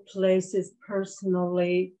difficult places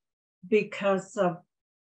personally because of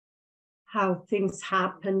how things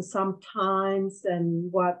happen sometimes and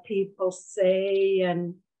what people say.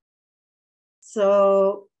 And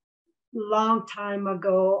so long time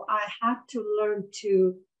ago, I had to learn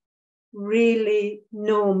to really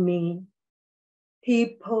know me.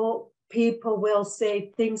 People will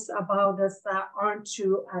say things about us that aren't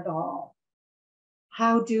true at all.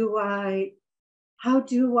 How do I,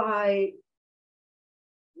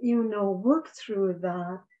 work through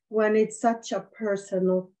that when it's such a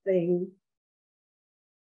personal thing?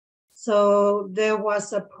 So there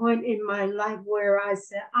was a point in my life where I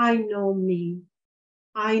said, I know me.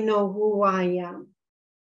 I know who I am.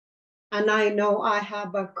 And I know I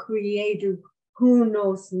have a creator who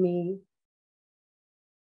knows me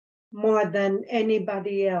more than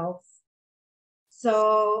anybody else.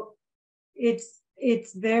 So it's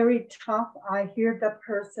very tough. I hear the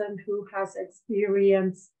person who has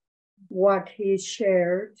experienced what he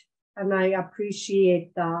shared, and I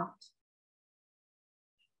appreciate that.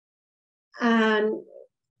 And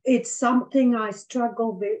it's something I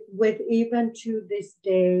struggle with even to this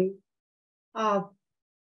day. Our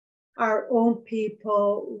own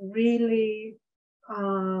people really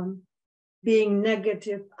being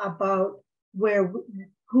negative about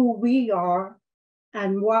who we are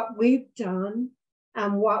and what we've done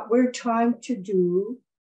and what we're trying to do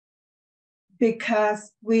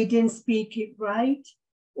because we didn't speak it right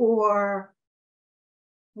or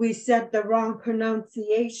we said the wrong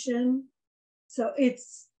pronunciation. So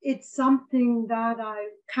it's something that I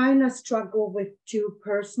kind of struggle with too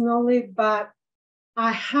personally, but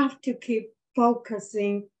I have to keep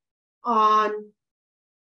focusing on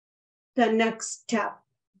the next step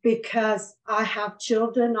because I have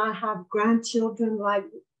children, I have grandchildren like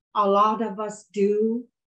a lot of us do,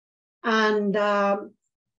 and how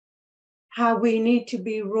we need to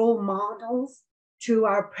be role models to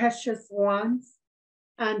our precious ones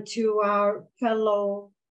and to our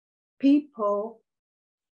fellow people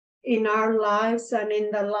in our lives and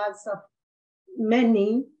in the lives of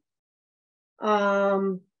many.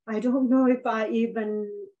 I don't know if I even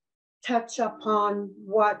touch upon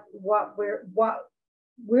what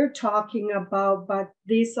we're talking about, but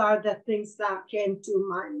these are the things that came to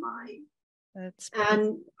my mind.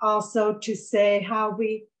 And also to say how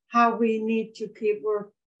we need to keep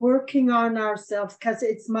working on ourselves, because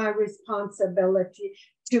it's my responsibility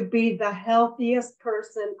to be the healthiest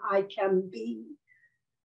person I can be,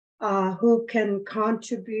 who can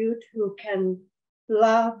contribute, who can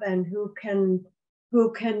love, and who can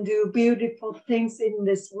do beautiful things in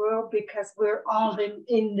this world, because we're all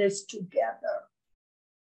in this together.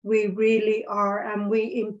 We really are, and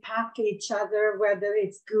we impact each other, whether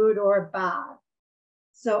it's good or bad.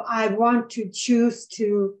 So I want to choose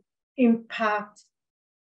to impact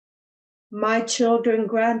my children,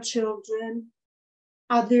 grandchildren,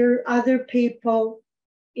 other people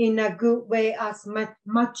in a good way as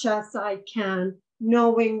much as I can,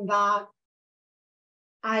 knowing that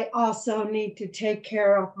I also need to take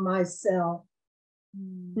care of myself,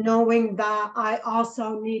 knowing that I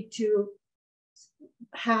also need to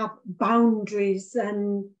have boundaries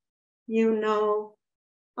and,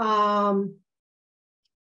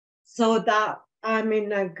 so that I'm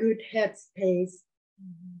in a good headspace.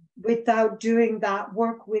 Without doing that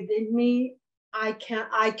work within me, I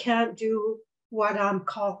can't do what I'm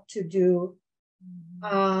called to do.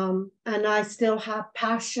 And I still have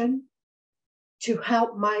passion to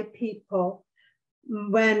help my people.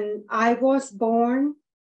 When I was born,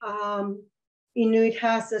 Inuit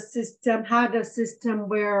had a system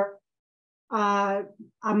where a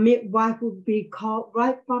midwife would be called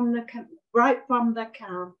right from the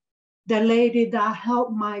camp. The lady that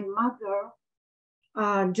helped my mother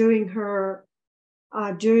during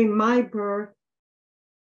my birth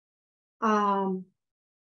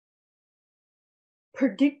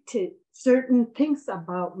predicted certain things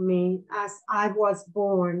about me as I was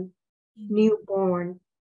born, newborn.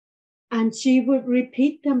 And she would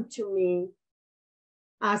repeat them to me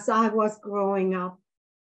as I was growing up.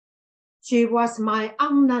 She was my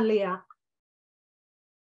Angnalia,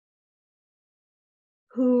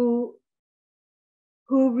 who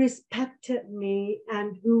respected me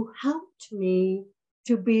and who helped me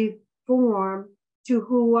to be formed to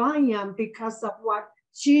who I am because of what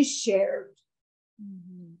she shared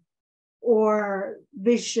or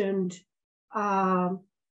visioned. And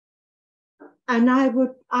I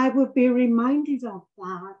would be reminded of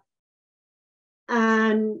that.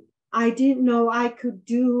 And I didn't know I could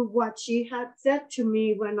do what she had said to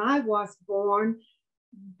me when I was born,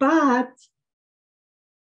 but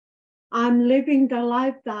I'm living the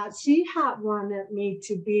life that she had wanted me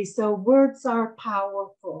to be. So words are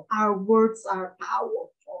powerful. Our words are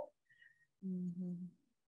powerful.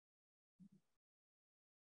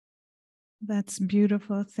 That's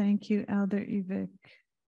beautiful. Thank you, Elder Evic.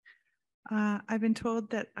 I've been told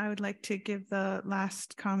that I would like to give the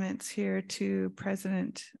last comments here to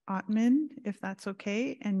President Ottman, if that's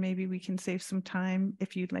okay, and maybe we can save some time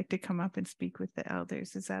if you'd like to come up and speak with the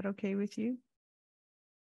elders. Is that okay with you?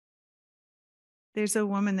 There's a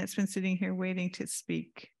woman that's been sitting here waiting to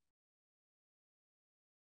speak.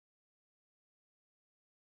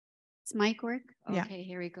 Does mic work? Yeah. Okay,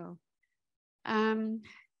 here we go.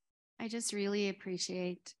 I just really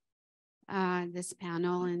appreciate this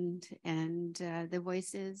panel and the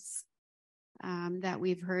voices that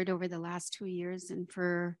we've heard over the last 2 years, and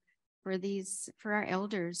for our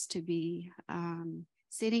elders to be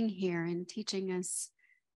sitting here and teaching us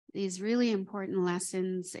these really important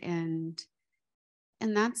lessons, and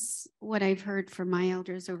that's what I've heard from my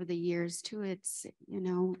elders over the years too. It's, you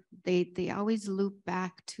know, they always loop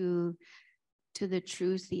back to the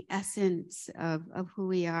truth, the essence of who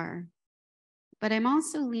we are. But I'm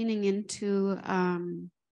also leaning into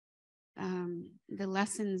the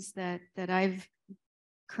lessons that I've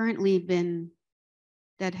currently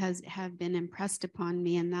have been impressed upon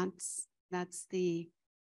me, and that's the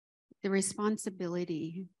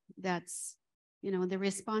responsibility. That's, you know, the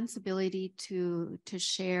responsibility to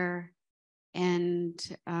share, and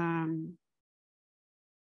I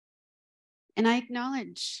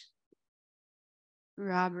acknowledge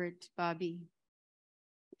Robert, Bobby,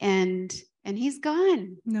 and he's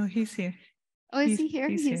gone. No, he's here. Oh, is he here?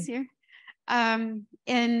 He's here. And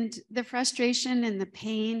the frustration and the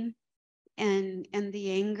pain and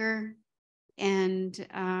the anger, and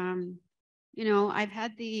you know,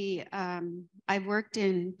 I've worked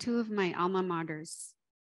in 2 of my alma maters,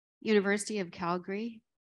 University of Calgary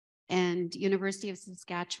and University of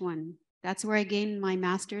Saskatchewan. That's where I gained my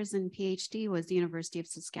master's and PhD, was the University of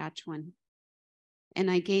Saskatchewan. And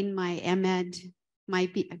I gained my MEd, my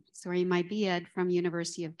BEd from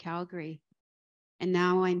University of Calgary. And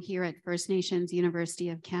now I'm here at First Nations University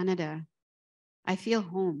of Canada. I feel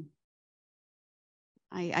home.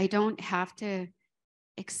 I don't have to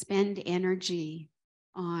expend energy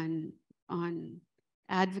on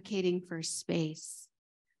advocating for space,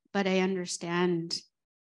 but I understand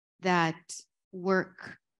that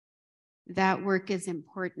work is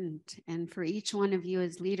important. And for each one of you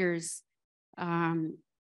as leaders,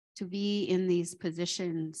 to be in these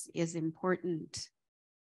positions is important.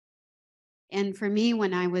 And for me,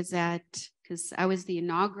 when I was because I was the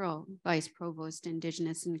inaugural Vice Provost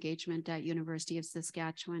Indigenous Engagement at University of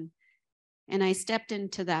Saskatchewan, and I stepped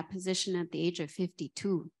into that position at the age of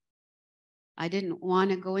 52. I didn't want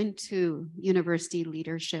to go into university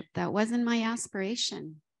leadership. That wasn't my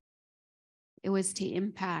aspiration. It was to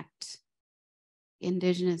impact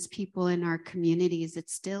Indigenous people in our communities. It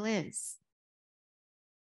still is.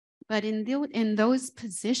 But in those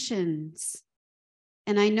positions,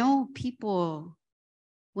 and I know people,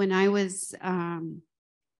 when I was,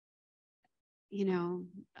 you know,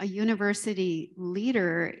 a university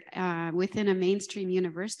leader within a mainstream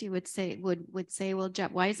university would say, well,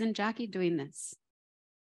 why isn't Jackie doing this?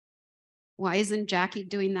 Why isn't Jackie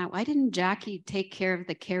doing that? Why didn't Jackie take care of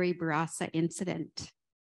the Carrie Barassa incident,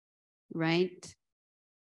 right?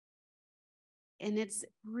 And it's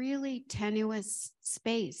really tenuous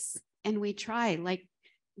space. And we try, like,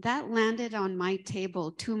 that landed on my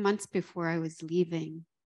table 2 months before I was leaving.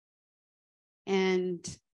 And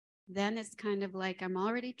then it's kind of like I'm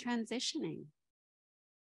already transitioning,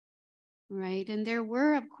 right? And there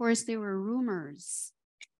were, of course, there were rumors.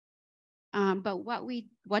 But what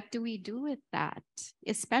do we do with that?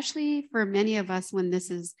 Especially for many of us when this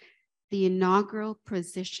is the inaugural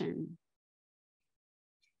position,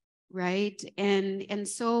 right? And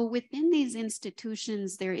so within these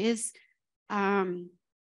institutions, there is a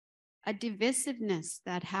divisiveness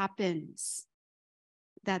that happens,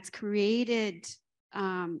 that's created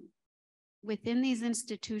within these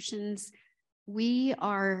institutions. We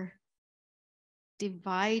are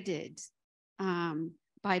divided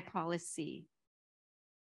by policy,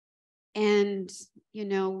 and you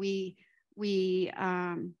know, we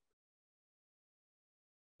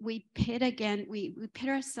pit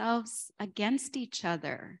ourselves against each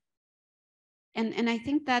other. And I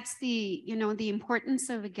think that's the, you know, the importance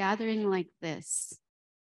of a gathering like this,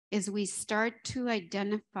 is we start to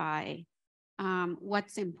identify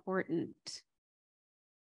what's important.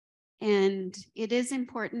 And it is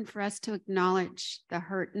important for us to acknowledge the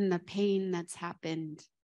hurt and the pain that's happened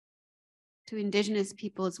to Indigenous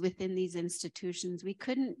peoples within these institutions. We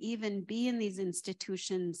couldn't even be in these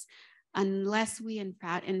institutions unless we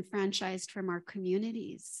enfranchised from our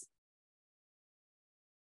communities.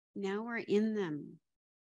 Now we're in them.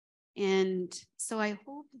 And so I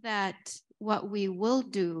hope that what we will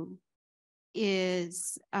do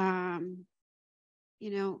is, you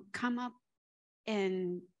know, come up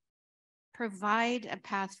and provide a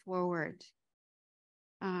path forward,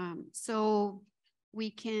 so we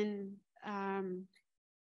can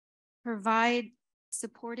provide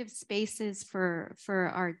supportive spaces for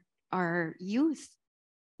our youth,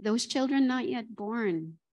 those children not yet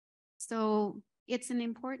born. So it's an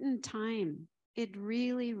important time. It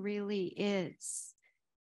really, really is.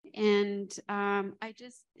 And I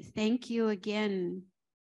just thank you again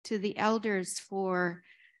to the elders for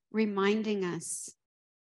reminding us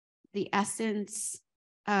the essence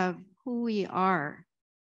of who we are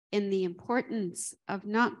and the importance of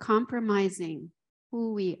not compromising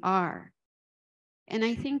who we are. And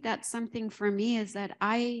I think that's something for me, is that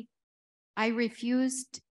I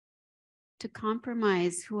refused to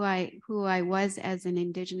compromise who I was as an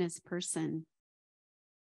Indigenous person.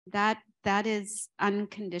 That is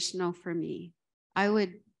unconditional for me. I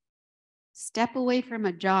would step away from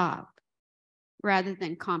a job rather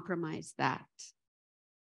than compromise that.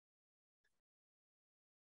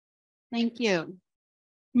 Thank you.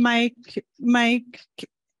 Mike,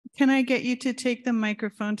 can I get you to take the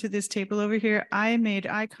microphone to this table over here? I made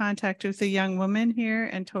eye contact with a young woman here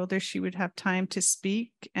and told her she would have time to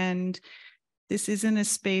speak. And this isn't a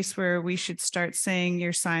space where we should start saying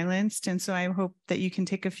you're silenced. And so I hope that you can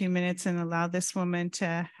take a few minutes and allow this woman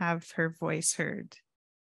to have her voice heard.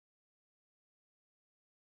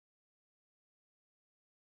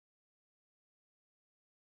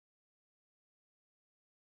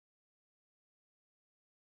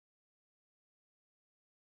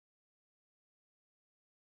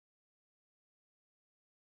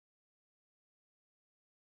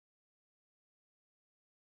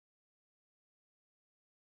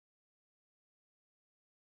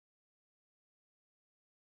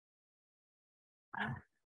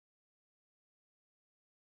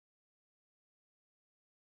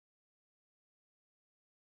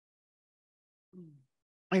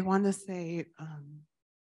 I want to say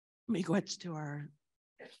miigwech to our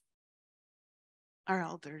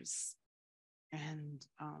elders, and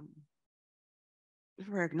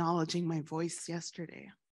for acknowledging my voice yesterday.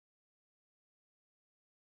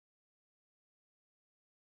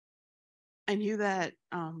 I knew that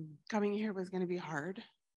coming here was going to be hard.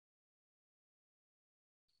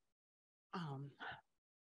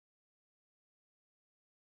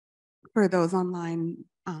 For those online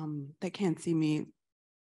that can't see me,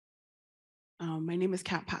 my name is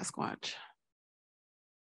Kat Pasquatch.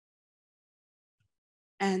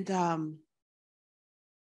 And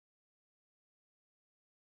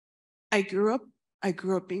I grew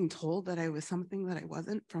up being told that I was something that I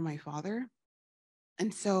wasn't from my father.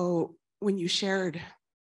 And so when you shared,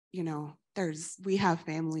 you know, we have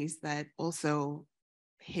families that also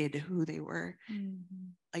hid who they were. Mm-hmm.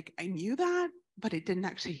 Like, I knew that, but it didn't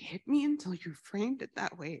actually hit me until you framed it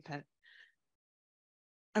that way, that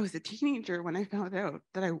I was a teenager when I found out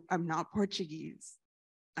that I'm not Portuguese.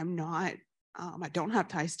 I'm not, I don't have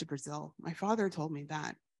ties to Brazil. My father told me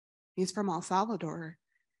that. He's from El Salvador,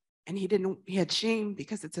 and he had shame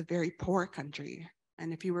because it's a very poor country.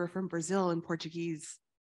 And if you were from Brazil and Portuguese,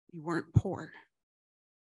 you weren't poor.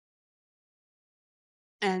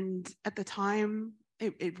 And at the time,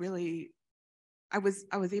 it really, I was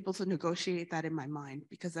able to negotiate that in my mind,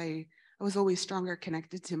 because I was always stronger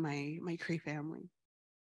connected to my Cree family.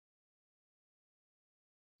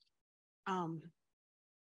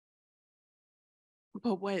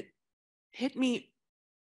 But what hit me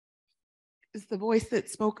is the voice that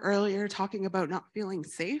spoke earlier, talking about not feeling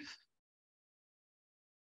safe.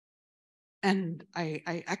 And I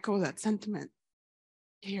echo that sentiment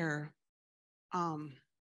here. I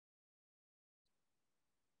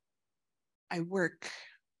work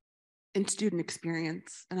in student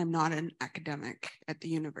experience, and I'm not an academic at the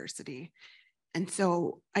university. And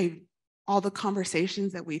so all the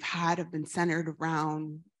conversations that we've had have been centered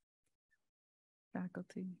around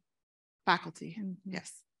faculty. Mm-hmm.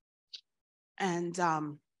 Yes. And I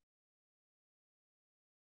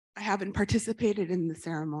haven't participated in the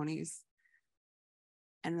ceremonies,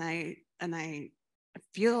 and I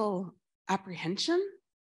feel apprehension,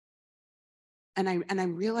 and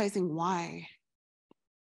I'm realizing why.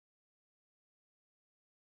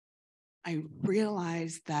 I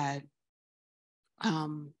realized that a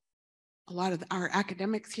lot of our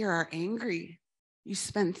academics here are angry. You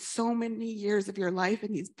spend so many years of your life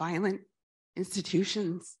in these violent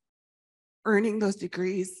institutions, earning those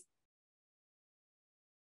degrees.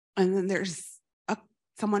 And then there's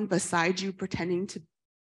someone beside you pretending to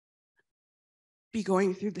be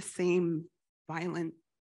going through the same violent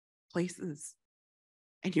places,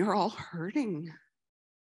 and you're all hurting.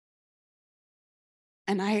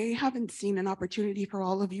 And I haven't seen an opportunity for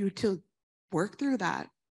all of you to work through that.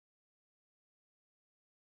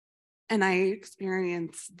 And I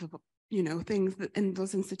experience the, things in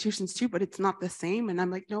those institutions too, but it's not the same. And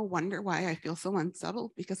I'm like, no wonder why I feel so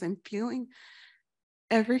unsettled, because I'm feeling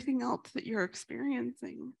everything else that you're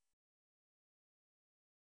experiencing.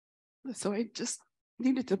 So I just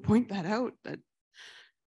needed to point that out, that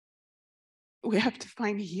we have to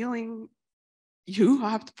find healing. You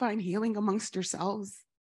have to find healing amongst yourselves.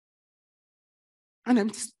 And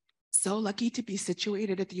I'm so lucky to be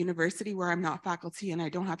situated at the university where I'm not faculty and I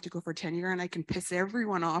don't have to go for tenure, and I can piss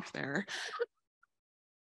everyone off there.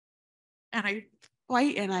 And I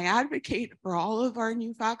fight and I advocate for all of our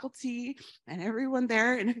new faculty and everyone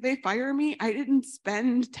there. And if they fire me, I didn't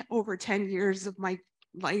spend over 10 years of my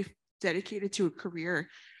life dedicated to a career.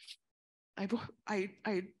 I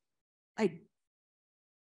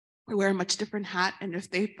wear a much different hat, and if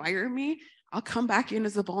they fire me, I'll come back in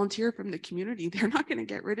as a volunteer from the community. They're not going to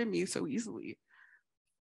get rid of me so easily.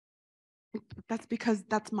 That's because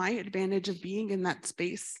that's my advantage of being in that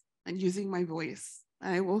space and using my voice.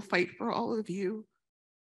 And I will fight for all of you.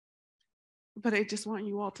 But I just want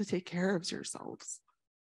you all to take care of yourselves.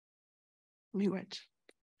 Miigwech.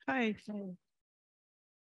 Hi.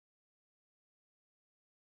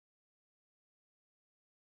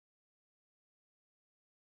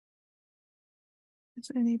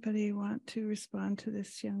 Does anybody want to respond to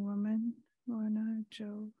this young woman? Lorna,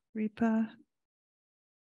 Joe, Reepa?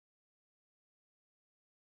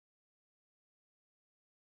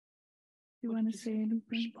 You want to say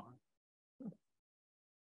anything?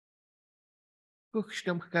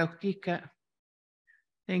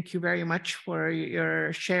 Thank you very much for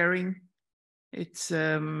your sharing. It's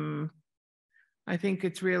I think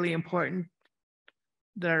it's really important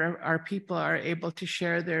that our people are able to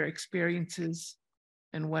share their experiences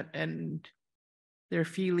and their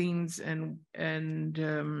feelings and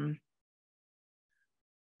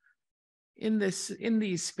in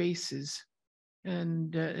these spaces,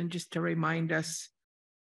 and just to remind us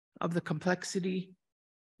of the complexity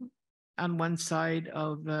on one side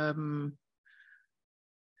of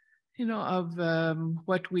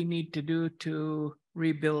what we need to do to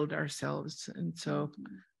rebuild ourselves. And so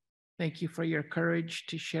thank you for your courage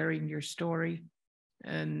to sharing your story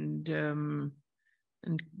and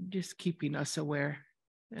just keeping us aware.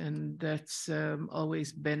 And that's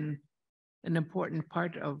always been an important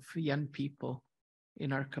part of young people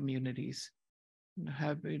in our communities,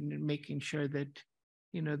 making sure that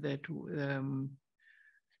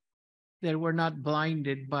that we're not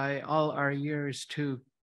blinded by all our years too.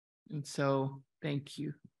 And so thank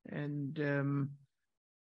you. And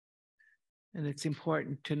it's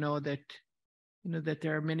important to know that that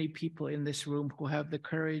there are many people in this room who have the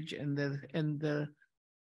courage and the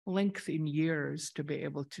length in years to be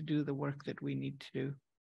able to do the work that we need to do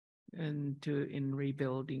and in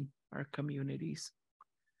rebuilding our communities.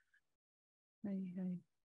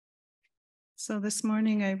 So this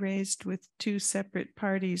morning I raised with two separate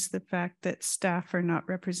parties the fact that staff are not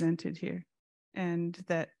represented here, and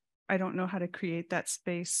that I don't know how to create that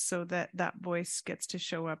space so that that voice gets to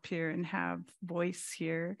show up here and have voice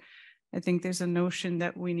here. I think there's a notion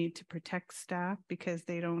that we need to protect staff because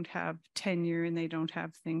they don't have tenure and they don't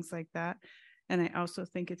have things like that. And I also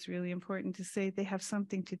think it's really important to say they have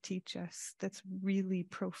something to teach us that's really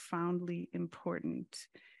profoundly important.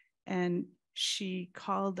 And she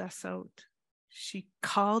called us out. She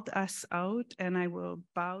called us out, and I will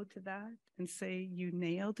bow to that and say, you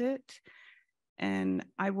nailed it. And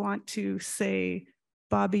I want to say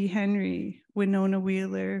Bobby Henry, Winona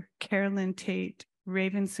Wheeler, Carolyn Tate,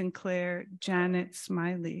 Raven Sinclair, Janet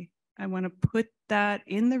Smiley. I want to put that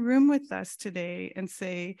in the room with us today and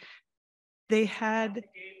say they had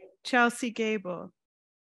Chelsea Gable.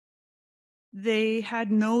 They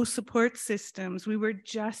had no support systems. We were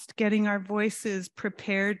just getting our voices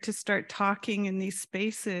prepared to start talking in these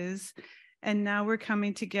spaces. And now we're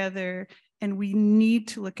coming together and we need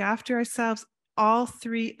to look after ourselves. All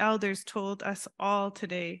three elders told us all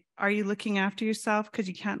today, are you looking after yourself? Because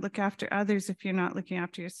you can't look after others if you're not looking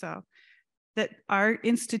after yourself. That our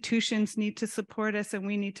institutions need to support us and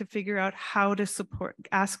we need to figure out how to support,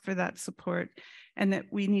 ask for that support, and that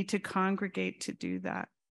we need to congregate to do that.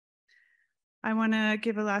 I want to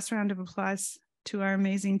give a last round of applause to our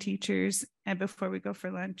amazing teachers and before we go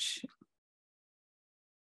for lunch.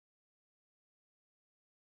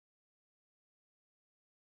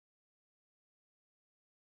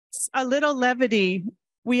 A little levity.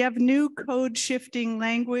 We have new code shifting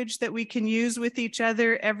language that we can use with each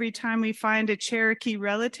other every time we find a Cherokee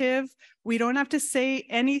relative. We don't have to say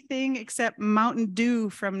anything except Mountain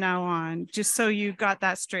Dew from now on, just so you got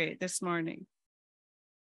that straight this morning.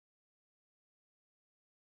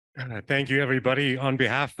 Thank you, everybody. On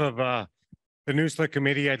behalf of the NUSLA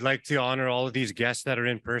committee, I'd like to honor all of these guests that are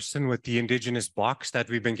in person with the Indigenous box that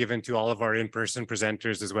we've been given to all of our in-person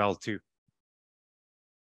presenters as well, too.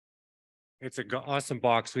 It's an awesome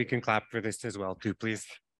box. We can clap for this as well, too, please.